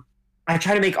 I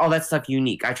try to make all that stuff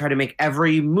unique. I try to make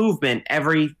every movement,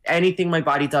 anything my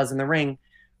body does in the ring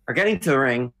or getting to the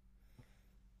ring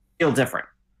feel different.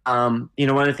 One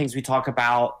of the things we talk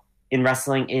about in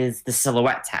wrestling is the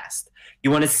silhouette test. You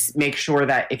want to make sure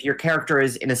that if your character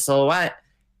is in a silhouette,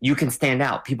 you can stand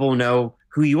out. People know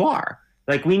who you are.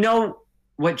 Like we know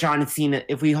what John Cena,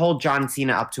 if we hold John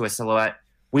Cena up to a silhouette,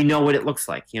 we know what it looks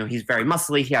like. He's very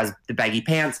muscly. He has the baggy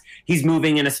pants. He's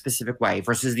moving in a specific way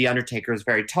versus The Undertaker is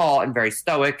very tall and very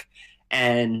stoic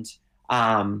and,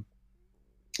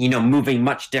 moving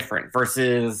much different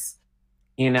versus,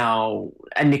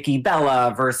 a Nikki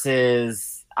Bella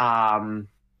versus,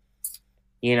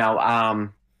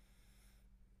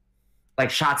 like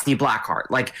Shotzi Blackheart.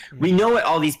 Like we know what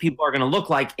all these people are going to look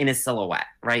like in a silhouette,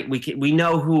 right? We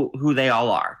know who they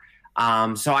all are.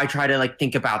 So I try to like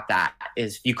think about that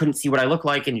is if you couldn't see what I look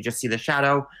like and you just see the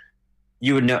shadow,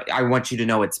 you would know, I want you to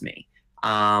know it's me.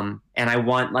 And I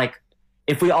want like,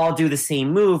 if we all do the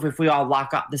same move, if we all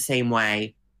lock up the same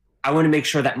way, I want to make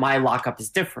sure that my lockup is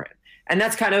different. And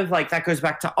that's kind of like, that goes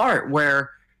back to art where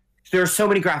there are so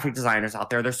many graphic designers out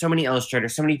there. There's so many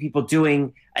illustrators, so many people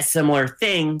doing a similar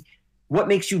thing. What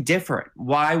makes you different?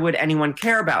 Why would anyone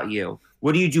care about you?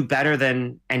 What do you do better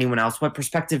than anyone else? What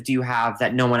perspective do you have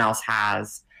that no one else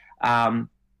has? That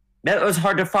was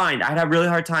hard to find. I had a really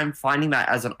hard time finding that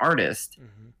as an artist.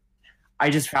 Mm-hmm. I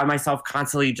just found myself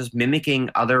constantly just mimicking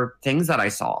other things that I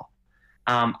saw.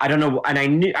 I don't know. And I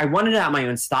knew I wanted to have my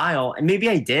own style and maybe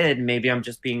I did. Maybe I'm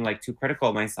just being like too critical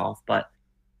of myself, but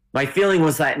my feeling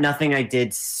was that nothing I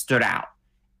did stood out.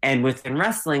 And within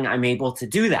wrestling, I'm able to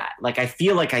do that. Like, I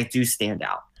feel like I do stand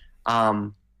out.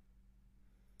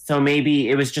 So maybe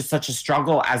it was just such a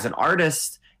struggle as an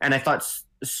artist. And I thought,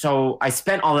 so I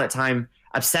spent all that time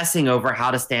obsessing over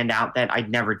how to stand out that I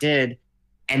never did.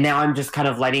 And now I'm just kind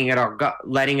of letting it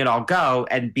all go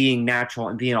and being natural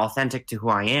and being authentic to who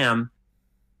I am.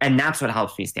 And that's what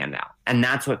helps me stand out. And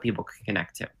that's what people can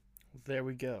connect to. There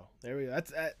we go.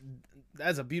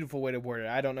 That's a beautiful way to word it.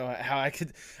 I don't know how I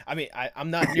could. I mean,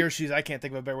 I'm not in your shoes. I can't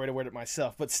think of a better way to word it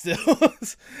myself. But still,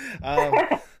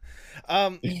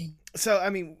 so I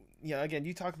mean, again,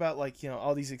 you talk about like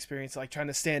all these experiences, like trying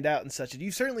to stand out and such. And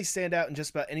you certainly stand out in just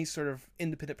about any sort of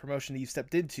independent promotion that you've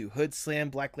stepped into. Hood Slam,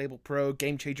 Black Label Pro,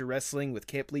 Game Changer Wrestling with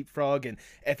Camp Leapfrog, and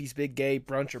Effie's Big Gay,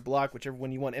 Brunch or Block, whichever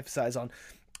one you want to emphasize on.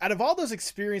 Out of all those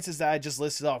experiences that I just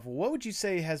listed off, what would you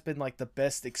say has been like the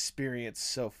best experience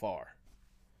so far?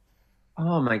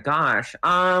 Oh my gosh.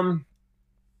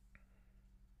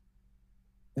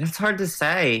 It's hard to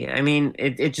say. I mean,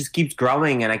 it just keeps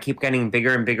growing and I keep getting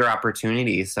bigger and bigger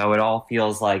opportunities. So it all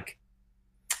feels like,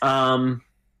 I'd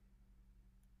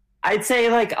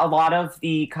say like a lot of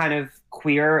the kind of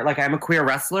queer, like I'm a queer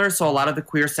wrestler. So a lot of the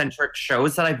queer centric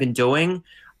shows that I've been doing,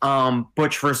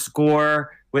 Butch vs.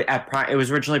 Gore, it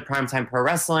was originally Primetime Pro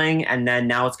Wrestling. And then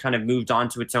now it's kind of moved on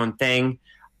to its own thing.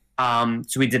 So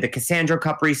we did the Cassandra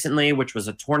Cup recently, which was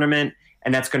a tournament,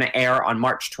 and that's going to air on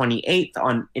March 28th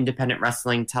on Independent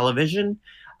Wrestling Television.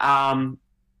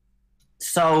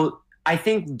 So I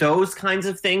think those kinds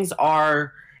of things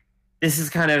this is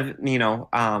kind of,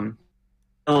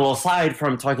 a little aside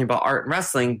from talking about art and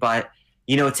wrestling, but,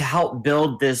 to help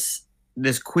build this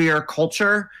queer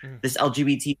culture, this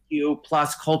LGBTQ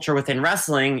plus culture within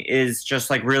wrestling is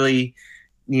just like really,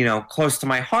 close to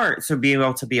my heart. So being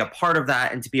able to be a part of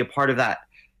that and to be a part of that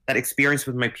experience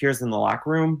with my peers in the locker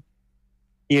room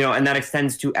and that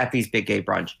extends to Effie's Big Gay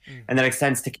Brunch, and that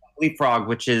extends to Leapfrog,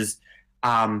 which is,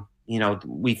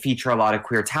 we feature a lot of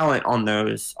queer talent on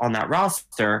that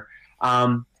roster.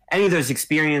 Any of those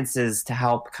experiences to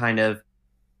help kind of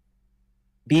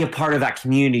be a part of that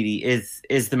community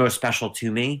is the most special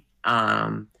to me.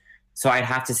 So I'd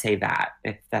have to say that,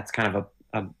 if that's kind of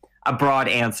a broad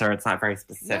answer. It's not very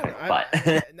specific, but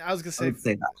I was gonna say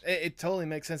that. It totally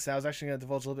makes sense. I was actually gonna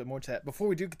divulge a little bit more to that. Before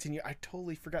we do continue, I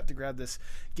totally forgot to grab this.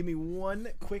 Give me one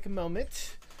quick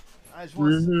moment. I just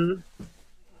want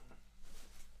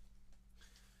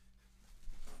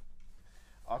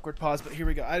awkward pause, but here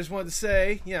we go. I just wanted to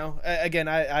say, again,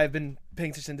 I've been paying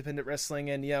attention to independent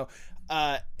wrestling, and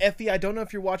Effie, I don't know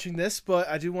if you're watching this, but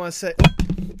I do want to say.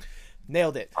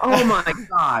 Nailed it. Oh my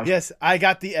god. Yes, I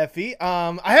got the Effie.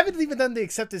 I haven't even done the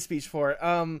acceptance speech for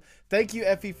it. Thank you,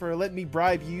 Effie, for letting me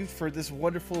bribe you for this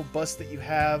wonderful bust that you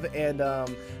have, and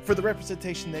for the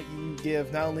representation that you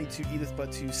give not only to Edith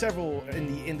but to several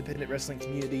in the independent wrestling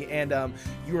community. And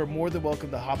you are more than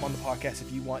welcome to hop on the podcast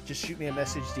if you want. Just shoot me a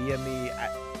message, DM me.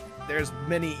 There's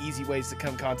many easy ways to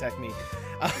come contact me.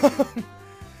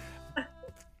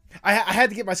 I had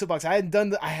to get my soapbox. I hadn't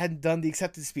done the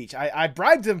acceptance speech. I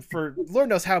bribed him for Lord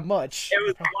knows how much. It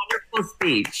was a wonderful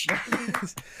speech.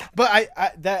 But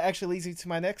I that actually leads me to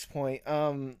my next point.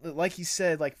 Like you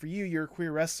said, like for you, you're a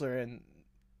queer wrestler, and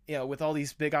with all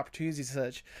these big opportunities and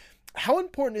such. How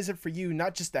important is it for you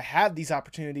not just to have these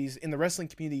opportunities in the wrestling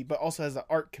community, but also as the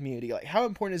art community? Like, how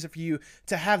important is it for you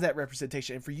to have that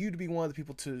representation and for you to be one of the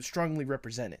people to strongly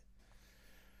represent it?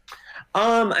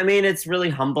 I mean, it's really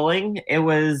humbling. It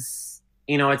was,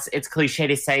 it's cliche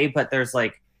to say, but there's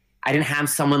I didn't have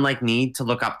someone like me to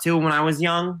look up to when I was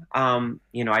young.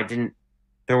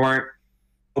 There weren't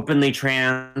openly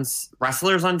trans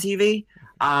wrestlers on TV,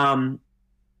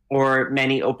 or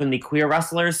many openly queer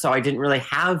wrestlers. So I didn't really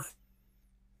have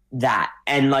that.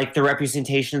 And the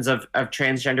representations of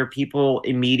transgender people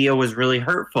in media was really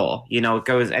hurtful. It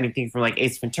goes anything from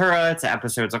Ace Ventura to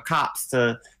episodes of Cops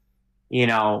to,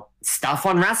 stuff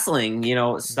on wrestling,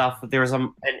 stuff. There was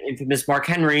an infamous Mark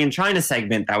Henry in China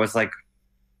segment that was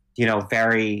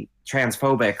very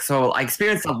transphobic. So I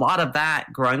experienced a lot of that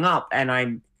growing up, and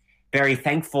I'm very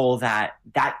thankful that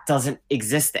that doesn't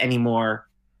exist anymore,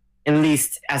 at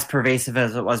least as pervasive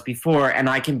as it was before. And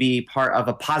I can be part of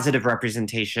a positive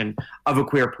representation of a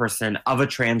queer person, of a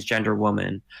transgender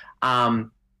woman.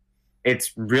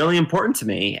 It's really important to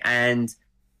me. And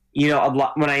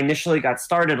when I initially got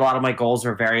started, a lot of my goals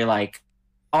were very I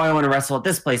want to wrestle at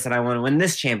this place, and I want to win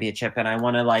this championship, and I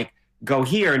want to go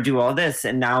here and do all this.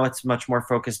 And now it's much more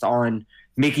focused on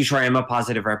making sure I'm a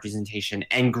positive representation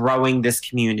and growing this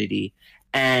community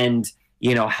and,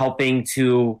 helping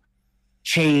to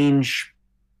change,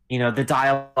 the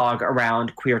dialogue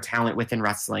around queer talent within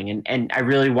wrestling. And I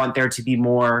really want there to be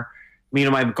more,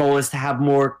 my goal is to have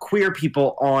more queer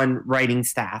people on writing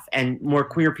staff and more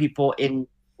queer people in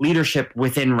leadership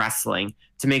within wrestling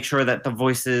to make sure that the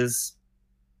voices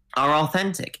are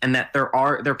authentic and that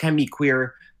there can be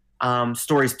queer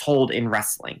stories told in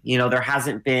wrestling. There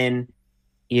hasn't been,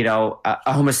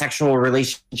 a homosexual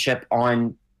relationship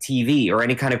on TV or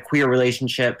any kind of queer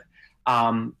relationship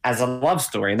as a love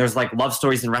story. And there's love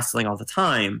stories in wrestling all the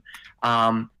time.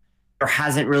 There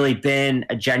hasn't really been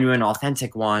a genuine,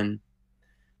 authentic one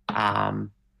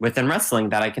within wrestling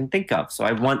that I can think of. So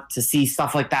I want to see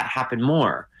stuff like that happen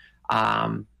more.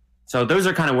 So those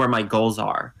are kind of where my goals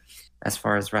are as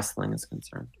far as wrestling is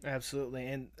concerned. Absolutely.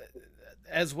 And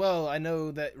as well, I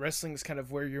know that wrestling is kind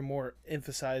of where you're more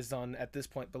emphasized on at this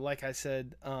point. But like I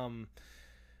said,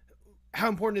 how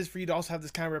important is it for you to also have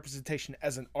this kind of representation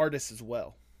as an artist as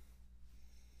well?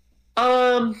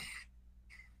 I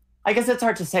guess it's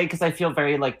hard to say because I feel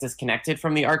very disconnected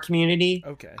from the art community.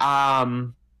 Okay.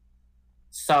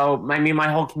 So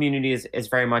my whole community is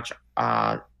very much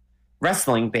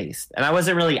wrestling based, and I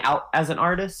wasn't really out as an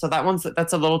artist, so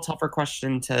that's a little tougher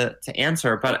question to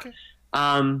answer. But okay.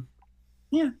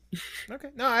 Yeah. Okay.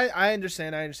 No, I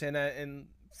understand. I understand that. And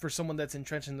for someone that's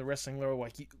entrenched in the wrestling world,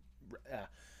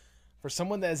 for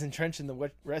someone that is entrenched in the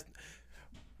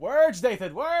words,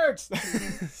 Nathan, words.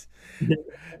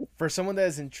 For someone that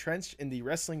is entrenched in the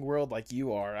wrestling world like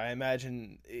you are, I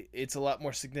imagine it's a lot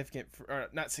more significant, or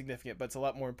not significant, but it's a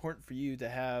lot more important for you to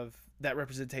have that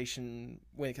representation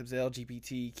when it comes to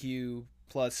LGBTQ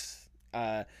plus,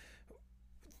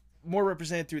 more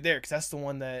represented through there, because that's the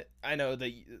one that I know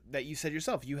that you said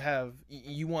yourself you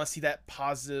want to see that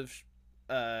positive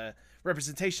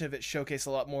representation of it showcase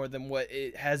a lot more than what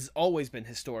it has always been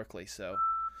historically. So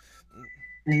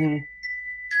mm-hmm.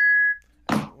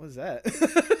 What was that?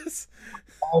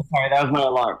 Oh, sorry, that was my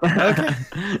alarm. Okay.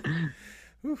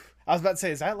 Whew. I was about to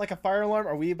say, is that like a fire alarm?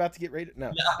 Are we about to get rated?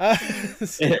 No.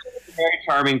 It's a very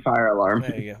charming fire alarm.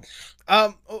 There you go.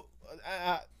 Oh,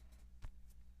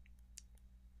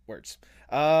 words.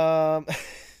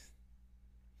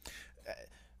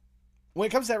 When it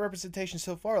comes to that representation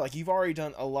so far, like you've already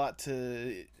done a lot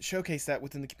to showcase that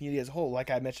within the community as a whole.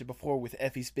 Like I mentioned before with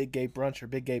Effie's Big Gay Brunch or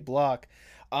Big Gay Block,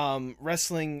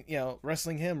 wrestling,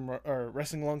 wrestling him or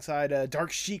wrestling alongside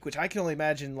Dark Sheik, which I can only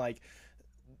imagine like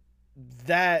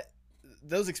that.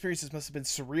 Those experiences must have been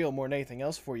surreal more than anything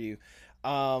else for you.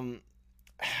 How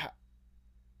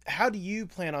do you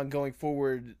plan on going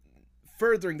forward,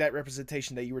 furthering that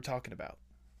representation that you were talking about?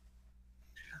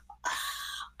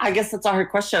 I guess that's a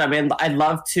hard question. I mean, I'd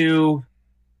love to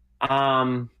be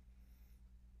on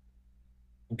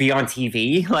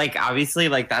TV. Like, obviously,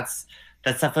 like that's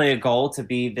definitely a goal, to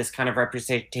be this kind of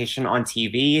representation on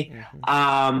TV.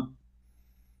 Mm-hmm.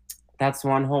 That's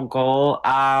one whole goal.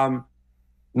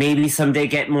 Maybe someday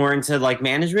get more into like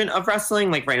management of wrestling.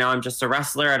 Like right now I'm just a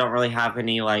wrestler. I don't really have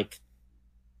any like,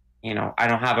 I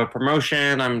don't have a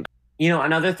promotion.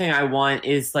 Another thing I want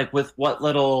is like with what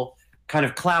little kind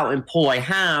of clout and pull I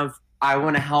have, I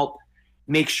want to help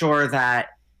make sure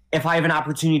that if I have an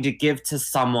opportunity to give to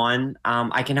someone,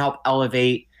 I can help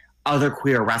elevate other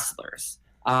queer wrestlers.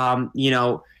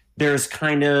 There's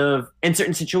kind of, in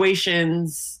certain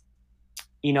situations,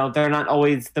 we're not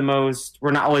always the most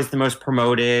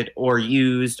promoted or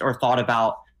used or thought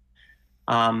about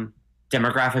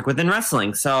demographic within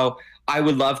wrestling. So I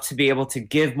would love to be able to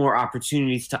give more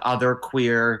opportunities to other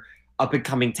queer up and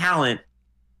coming talent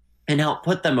and help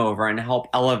put them over and help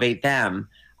elevate them.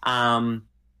 And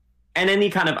any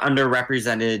kind of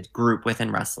underrepresented group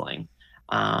within wrestling.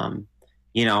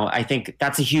 I think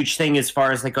that's a huge thing as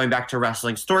far as like going back to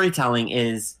wrestling storytelling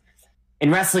is,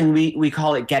 in wrestling, we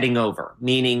call it getting over,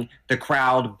 meaning the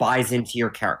crowd buys into your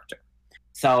character.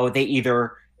 So they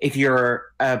either, if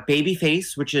you're a baby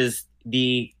face, which is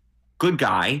the good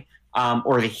guy,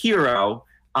 or the hero,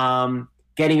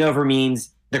 getting over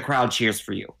means the crowd cheers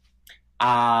for you.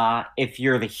 If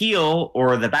you're the heel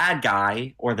or the bad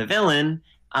guy or the villain,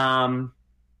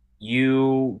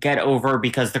 you get over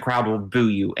because the crowd will boo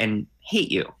you and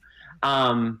hate you.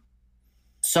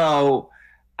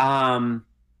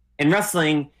 In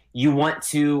wrestling, you want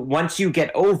to, once you get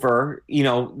over,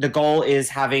 the goal is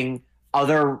having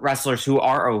other wrestlers who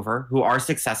are over, who are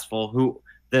successful, who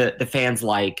the fans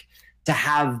like, to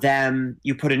have them,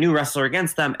 you put a new wrestler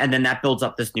against them, and then that builds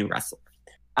up this new wrestler.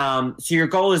 So your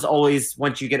goal is always,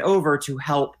 once you get over, to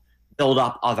help build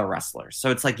up other wrestlers.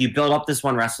 So it's like you build up this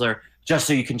one wrestler just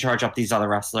so you can charge up these other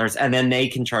wrestlers, and then they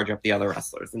can charge up the other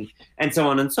wrestlers, and so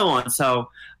on and so on. So,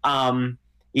 now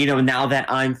that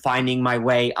I'm finding my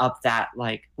way up that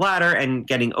like ladder and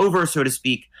getting over, so to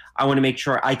speak, I want to make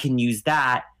sure I can use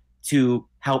that to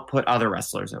help put other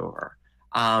wrestlers over.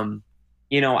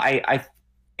 I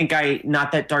think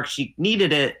not that Dark Sheik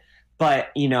needed it,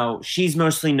 but, she's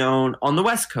mostly known on the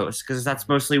West Coast because that's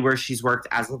mostly where she's worked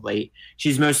as of late.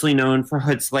 She's mostly known for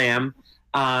Hood Slam.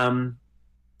 Hood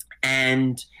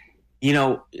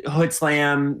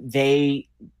Slam,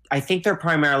 I think they're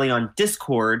primarily on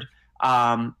Discord,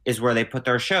 is where they put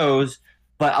their shows,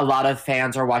 but a lot of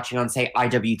fans are watching on, say,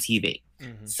 IWTV.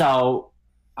 Mm-hmm. So,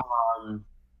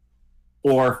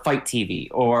 or Fight TV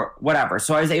or whatever.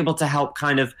 So I was able to help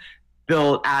kind of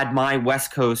add my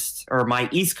West Coast or my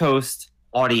East Coast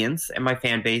audience and my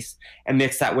fan base and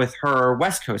mix that with her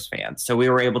West Coast fans. So we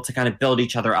were able to kind of build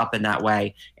each other up in that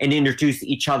way and introduce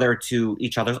each other to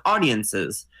each other's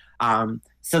audiences.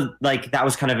 So like that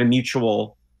was kind of a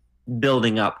mutual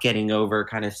building up, getting over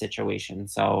kind of situation.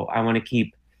 So I want to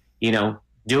keep,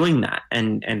 doing that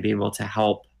and be able to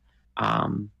help,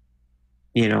 other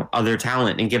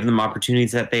talent and give them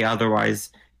opportunities that they otherwise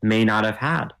may not have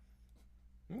had.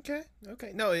 Okay.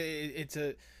 No, it's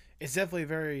definitely a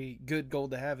very good goal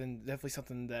to have, and definitely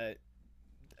something that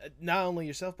not only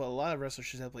yourself but a lot of wrestlers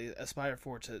should definitely aspire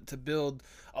for, to build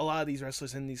a lot of these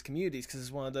wrestlers in these communities, because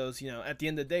it's one of those, at the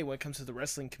end of the day, when it comes to the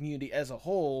wrestling community as a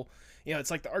whole, it's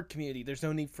like the art community. There's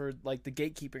no need for like the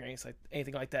gatekeeping or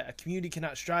anything like that. A community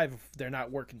cannot strive if they're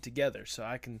not working together. So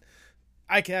I can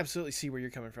absolutely see where you're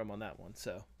coming from on that one.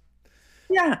 So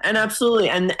yeah, and absolutely,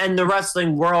 and the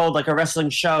wrestling world, like a wrestling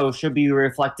show, should be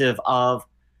reflective of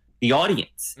the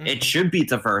audience. Mm-hmm. It should be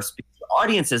diverse because the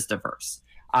audience is diverse.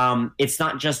 It's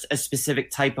not just a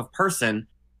specific type of person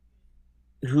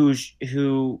who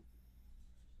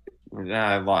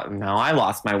now I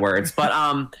lost my words, but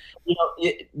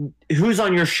who's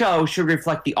on your show should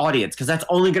reflect the audience, because that's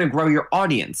only going to grow your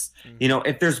audience. Mm-hmm.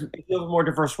 If you have a more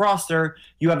diverse roster,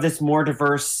 you have this more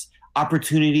diverse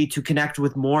opportunity to connect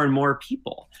with more and more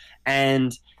people.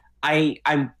 And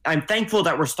I'm thankful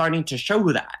that we're starting to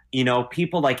show that. You know,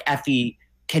 people like Effie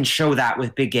can show that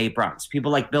with Big Gay Brunch.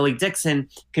 People like Billy Dixon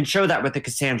can show that with the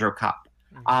Cassandra Cup.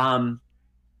 Mm-hmm.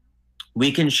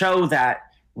 We can show that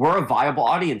we're a viable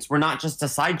audience. We're not just a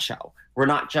sideshow. We're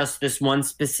not just this one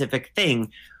specific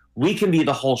thing. We can be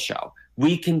the whole show.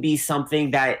 We can be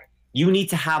something that you need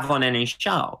to have on any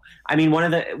show. I mean, one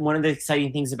of the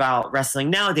exciting things about wrestling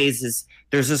nowadays is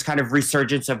there's this kind of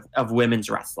resurgence of women's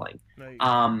wrestling,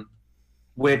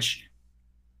 which,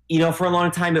 you know, for a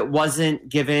long time it wasn't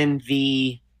given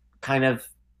the kind of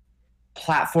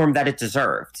platform that it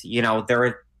deserved. You know,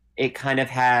 it kind of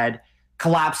had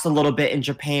collapsed a little bit in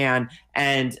Japan,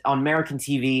 and on American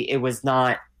TV, it was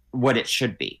not what it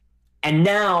should be. And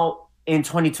now in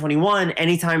 2021,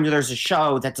 anytime there's a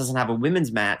show that doesn't have a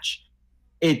women's match,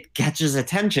 it catches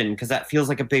attention because that feels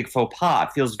like a big faux pas.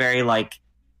 It feels very like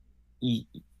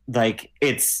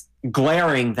it's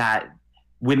glaring that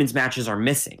women's matches are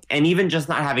missing. And even just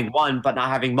not having one, but not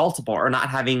having multiple, or not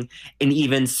having an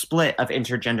even split of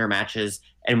intergender matches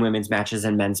and women's matches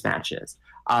and men's matches.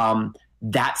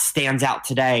 That stands out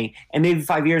today. And maybe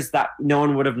 5 years that no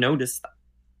one would have noticed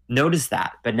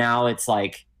that. But now it's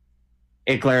like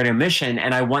a glaring omission.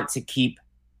 And I want to keep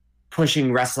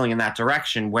pushing wrestling in that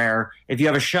direction, where if you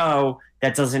have a show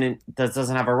that doesn't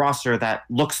have a roster that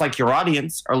looks like your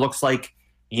audience, or looks like,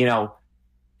 you know,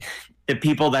 the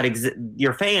people that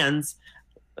your fans,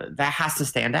 that has to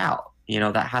stand out. You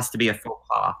know, that has to be a faux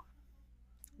pas.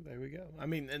 There we go. I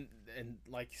mean, and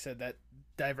like you said, that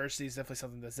diversity is definitely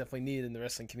something that's definitely needed in the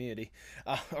wrestling community,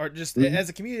 or just as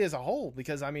a community as a whole.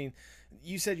 Because I mean,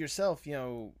 you said yourself, you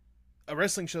know, a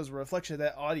wrestling show is a reflection of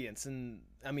that audience, and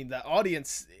I mean, the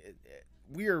audience,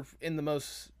 we're in the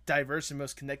most diverse and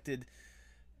most connected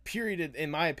period,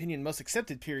 in my opinion, most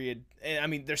accepted period. And I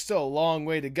mean, there's still a long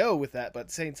way to go with that, but at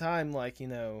the same time, like, you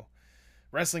know,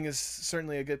 wrestling is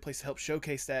certainly a good place to help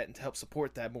showcase that and to help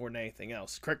support that more than anything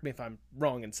else. Correct me if I'm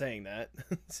wrong in saying that.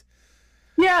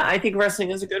 Yeah, I think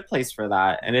wrestling is a good place for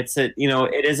that. And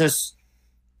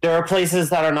there are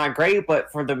places that are not great,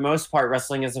 but for the most part,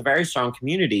 wrestling is a very strong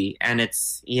community. And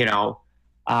it's, you know,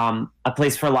 a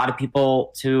place for a lot of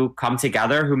people to come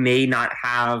together who may not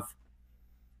have,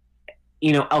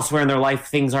 you know, elsewhere in their life,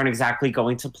 things aren't exactly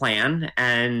going to plan.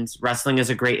 And wrestling is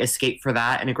a great escape for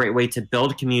that, and a great way to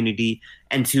build community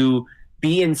and to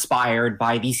be inspired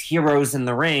by these heroes in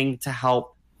the ring to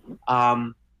help,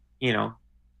 you know,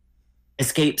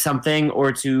 escape something,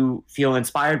 or to feel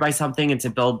inspired by something and to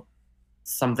build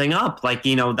something up. Like,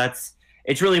 you know,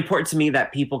 it's really important to me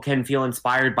that people can feel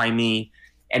inspired by me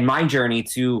and my journey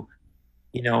to,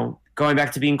 you know, going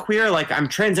back to being queer. Like, I'm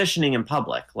transitioning in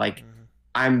public. Like,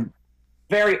 I'm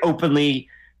very openly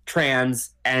trans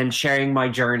and sharing my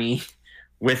journey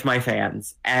with my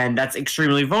fans. And that's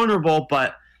extremely vulnerable,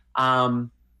 but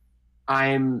I'm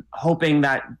hoping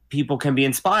that people can be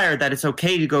inspired that it's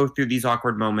okay to go through these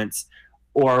awkward moments,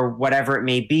 or whatever it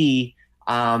may be.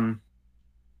 I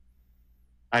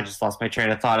just lost my train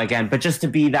of thought again, but just to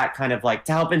be that kind of, like,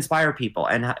 to help inspire people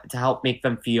and to help make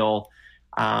them feel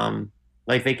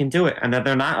like they can do it, and that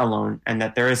they're not alone, and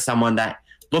that there is someone that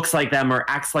looks like them or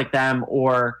acts like them,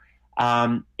 or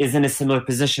is in a similar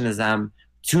position as them,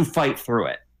 to fight through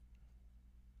it.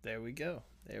 There we go.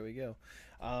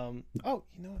 Oh,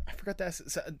 you know, I forgot to ask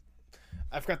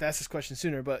this question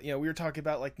sooner, but, you know, we were talking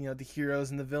about, like, you know, the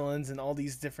heroes and the villains and all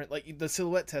these different, like, the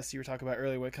silhouette tests you were talking about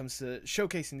earlier when it comes to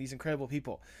showcasing these incredible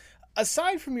people.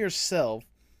 Aside from yourself,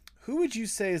 who would you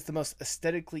say is the most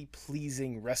aesthetically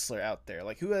pleasing wrestler out there?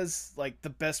 Like, who has, like, the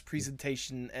best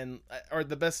presentation and, or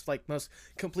the best, like, most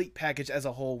complete package as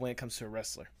a whole when it comes to a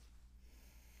wrestler?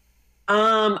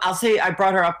 I'll say, I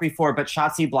brought her up before, but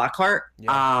Shotzi Blackheart.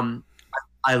 Yeah.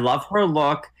 I love her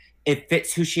look. It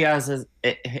fits who she is.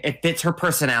 It fits her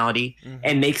personality,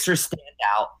 and makes her stand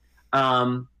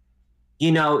out.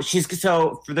 You know,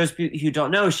 so for those people who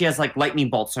don't know, she has, like, lightning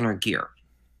bolts on her gear.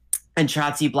 And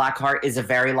Shotzi Blackheart is a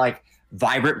very, like,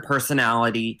 vibrant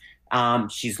personality.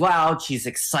 She's loud, she's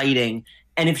exciting.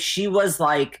 And if you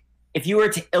were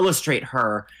to illustrate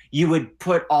her, you would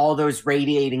put all those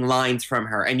radiating lines from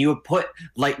her, and you would put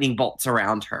lightning bolts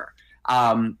around her.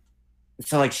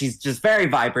 So, like, she's just very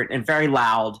vibrant and very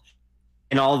loud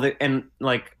in all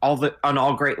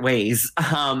great ways.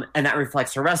 And that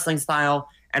reflects her wrestling style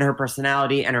and her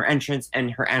personality and her entrance and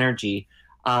her energy.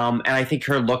 And I think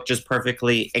her look just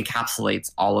perfectly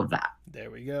encapsulates all of that.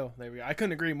 There we go. I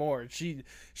couldn't agree more. She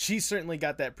certainly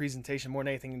got that presentation more than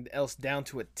anything else down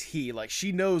to a T. Like,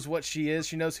 she knows what she is,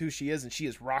 she knows who she is, and she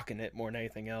is rocking it more than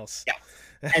anything else. Yeah.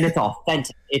 And it's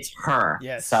authentic. It's her.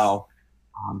 Yes. So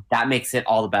that makes it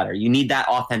all the better. You need that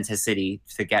authenticity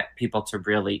to get people to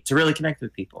really connect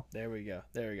with people. There we go.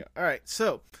 All right,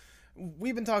 so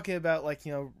we've been talking about like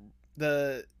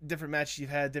the different matches you've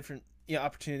had, different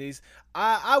opportunities.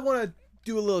 I want to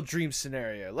do a little dream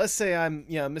scenario. Let's say I'm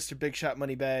Mr. Big Shot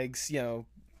Moneybags,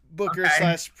 booker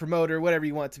 / promoter, whatever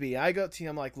you want it to be. I go up to you,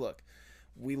 I'm like, look,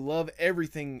 we love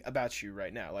everything about you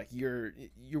right now. Like you're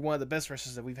one of the best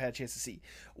wrestlers that we've had a chance to see.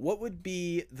 What would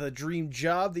be the dream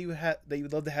job that you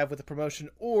would love to have with a promotion,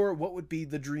 or what would be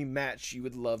the dream match you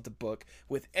would love to book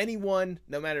with anyone,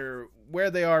 no matter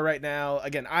where they are right now?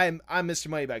 Again, I'm Mr.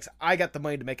 Moneybags. I got the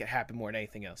money to make it happen more than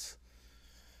anything else.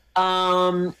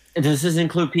 Does this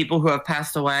include people who have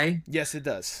passed away? Yes, it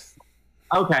does.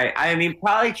 Okay, I mean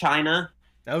probably Chyna.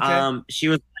 Okay. She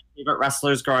was my favorite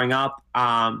wrestlers growing up.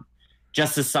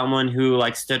 Just as someone who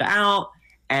like stood out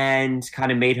and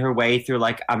kind of made her way through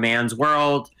like a man's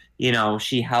world.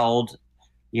 She held,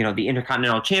 the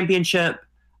Intercontinental Championship,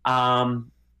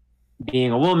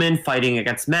 being a woman fighting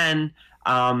against men.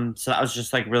 So that was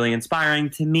just like really inspiring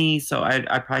to me. So I'd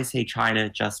probably say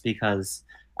Chyna just because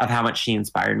of how much she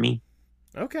inspired me.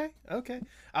 Okay.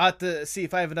 I'll have to see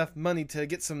if I have enough money to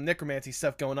get some necromancy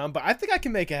stuff going on, but I think I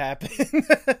can make it happen.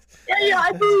 Yeah,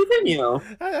 I believe in you.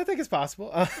 I think it's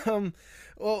possible.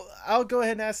 Well, I'll go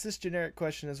ahead and ask this generic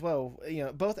question as well.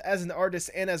 Both as an artist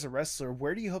and as a wrestler,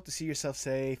 where do you hope to see yourself,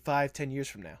 say, 5-10 years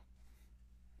from now?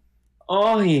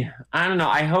 Oh, yeah. I don't know.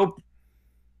 I hope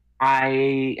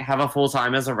I have a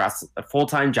full-time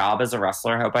job as a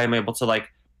wrestler. I hope I'm able to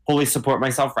like fully support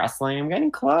myself wrestling. I'm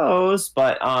getting close,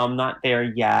 but not there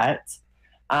yet.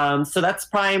 So that's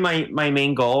probably my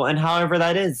main goal. And however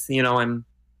that is, I'm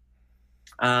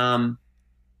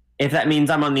if that means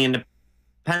I'm on the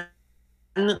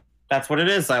independent, that's what it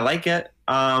is. I like it.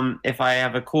 If I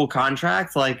have a cool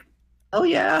contract, like, oh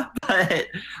yeah. But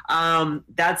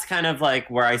that's kind of like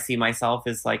where I see myself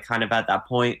is like kind of at that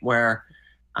point where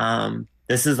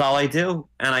this is all I do,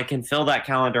 and I can fill that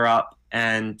calendar up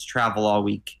and travel all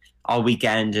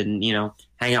weekend, and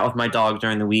hang out with my dog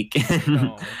during the week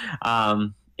and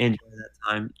enjoy that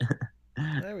time.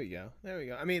 There we go.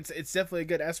 I mean, it's definitely a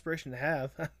good aspiration to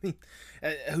have. I mean,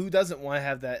 who doesn't want to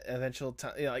have that eventual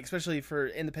time? Like especially for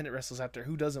independent wrestlers out there,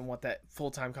 who doesn't want that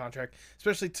full-time contract,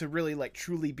 especially to really like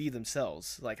truly be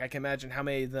themselves? Like I can imagine how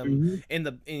many of them in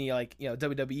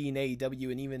WWE and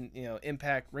AEW and even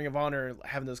Impact, Ring of Honor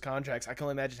having those contracts. I can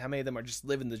only imagine how many of them are just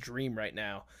living the dream right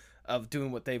now of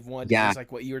doing what they've wanted. Yeah, just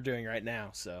like what you're doing right now.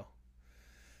 So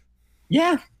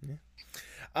yeah.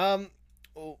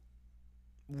 Well,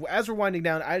 as we're winding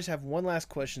down, I just have one last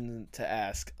question to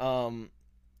ask.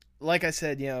 Like I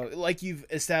said, like you've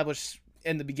established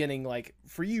in the beginning, like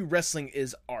for you, wrestling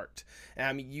is art. And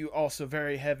I mean, you also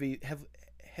very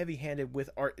heavy-handed with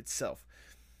art itself.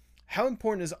 How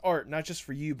important is art, not just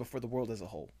for you, but for the world as a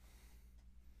whole?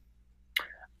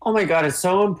 Oh my God, it's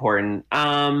so important.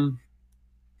 I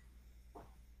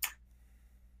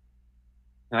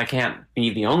can't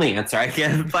be the only answer I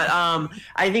give, but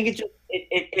I think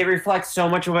it reflects so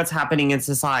much of what's happening in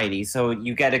society. So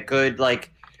you get a good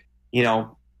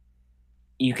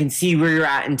you can see where you're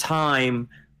at in time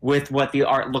with what the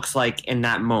art looks like in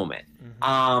that moment.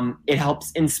 Mm-hmm. It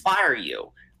helps inspire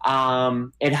you.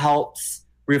 It helps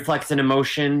reflect an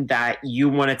emotion that you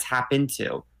want to tap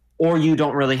into, or you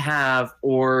don't really have,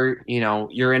 or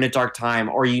you're in a dark time,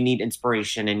 or you need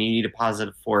inspiration and you need a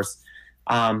positive force.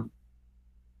 I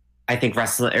think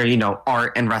wrestling, or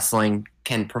art and wrestling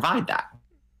can provide that.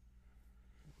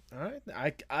 All right,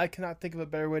 I cannot think of a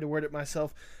better way to word it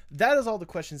myself. That is all the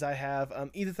questions I have.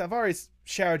 Edith, I've already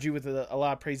showered you with a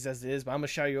lot of praises as it is, but I'm gonna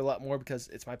shower you a lot more because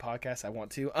it's my podcast. I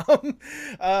want to.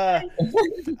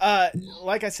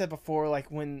 Like I said before,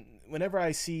 like whenever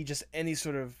I see just any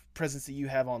sort of presence that you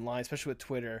have online, especially with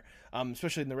Twitter,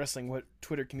 especially in the wrestling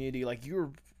Twitter community, like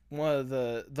you're one of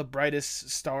the brightest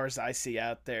stars I see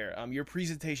out there. Your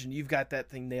presentation, you've got that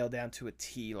thing nailed down to a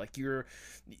T. Like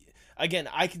again,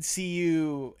 I can see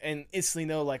you and instantly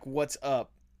know like what's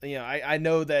up. I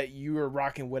know that you are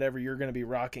rocking whatever you're going to be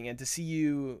rocking, and to see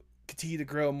you continue to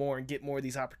grow more and get more of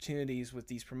these opportunities with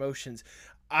these promotions,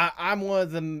 I'm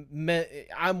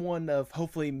one of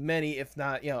hopefully many, if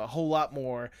not a whole lot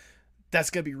more, that's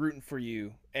going to be rooting for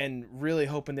you and really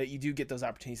hoping that you do get those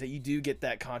opportunities, that you do get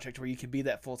that contract where you can be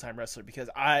that full-time wrestler. Because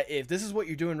if this is what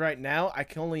you're doing right now, I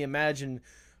can only imagine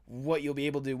what you'll be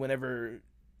able to do whenever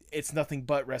it's nothing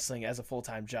but wrestling as a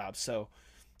full-time job. So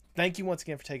thank you once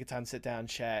again for taking time to sit down and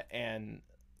chat. And,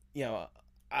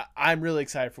 I'm really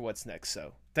excited for what's next.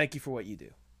 So thank you for what you do.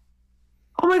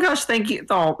 Oh my gosh. Thank you.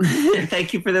 Oh,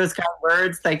 thank you for those kind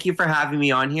words. Thank you for having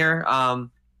me on here.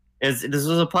 This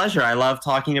was a pleasure. I love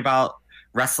talking about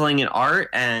wrestling and art,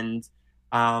 and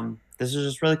this is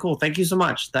just really cool. Thank you so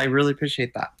much. I really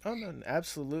appreciate that. Oh no,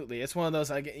 absolutely. It's one of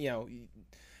those, I get,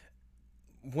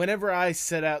 whenever I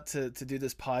set out to do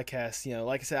this podcast,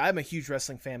 like I said, I'm a huge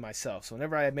wrestling fan myself. So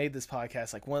whenever I made this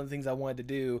podcast, like, one of the things I wanted to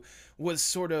do was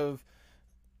sort of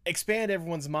expand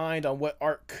everyone's mind on what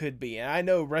art could be. And I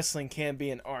know wrestling can be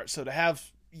an art. So to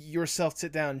have yourself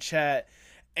sit down and chat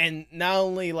and not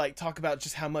only like talk about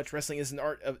just how much wrestling is an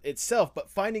art of itself,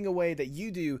 but finding a way that you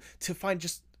do to find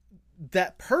just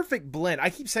that perfect blend.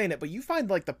 I keep saying it, but you find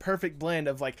like the perfect blend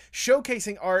of like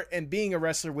showcasing art and being a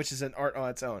wrestler, which is an art on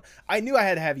its own. I knew I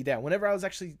had to have you down. Whenever I was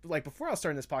actually, like, before I was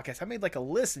starting this podcast, I made like a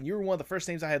list and you were one of the first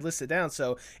names I had listed down.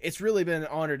 So it's really been an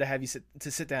honor to have you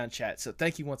sit down and chat. So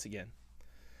thank you once again.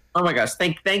 Oh my gosh.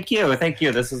 Thank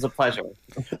you. This is a pleasure.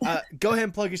 Go ahead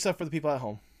and plug yourself for the people at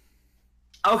home.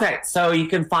 Okay. So you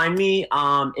can find me.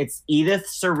 It's Edith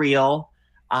Surreal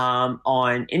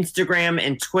on Instagram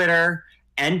and Twitter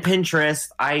and Pinterest.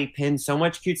 I pin so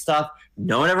much cute stuff.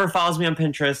 No one ever follows me on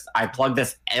Pinterest. I plug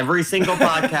this every single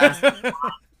podcast on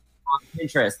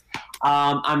Pinterest.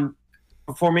 I'm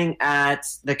performing at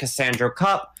the Cassandra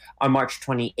Cup on March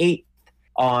 28th.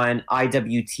 On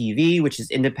IWTV, which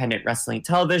is Independent Wrestling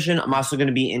Television. I'm also going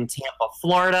to be in Tampa,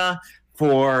 Florida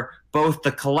for both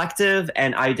the Collective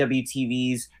and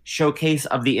IWTV's Showcase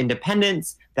of the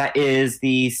Independents. That is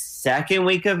the second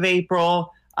week of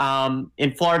April.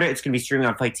 In Florida, it's going to be streaming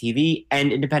on Fight TV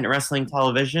and Independent Wrestling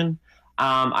Television.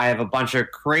 I have a bunch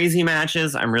of crazy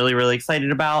matches I'm really, really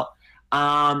excited about.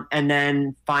 And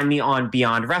then find me on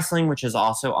Beyond Wrestling, which is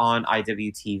also on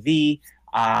IWTV.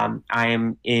 I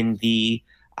am in the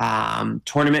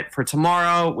tournament for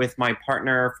tomorrow with my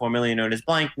partner, formerly known as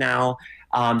Blank now,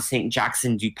 St.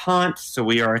 Jackson DuPont. So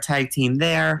we are a tag team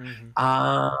there.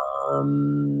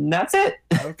 That's it.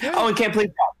 Okay. Oh, and Can't Believe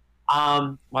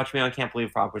Prop. Watch me on Can't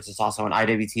Believe Prop, which is also on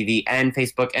IWTV and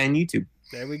Facebook and YouTube.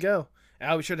 There we go.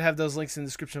 I'll be sure to have those links in the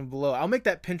description below. I'll make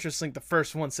that Pinterest link the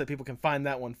first one so people can find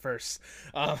that one first.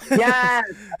 Yes!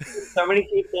 So many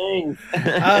key things.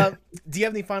 Do you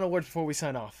have any final words before we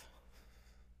sign off?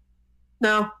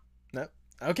 No.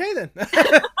 Okay, then.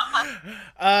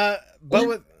 But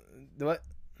with... What?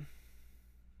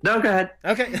 No, go ahead.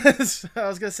 Okay. I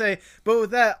was going to say, but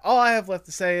with that, all I have left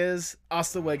to say is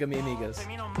hasta luego, mi amigos.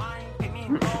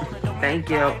 Thank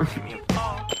you.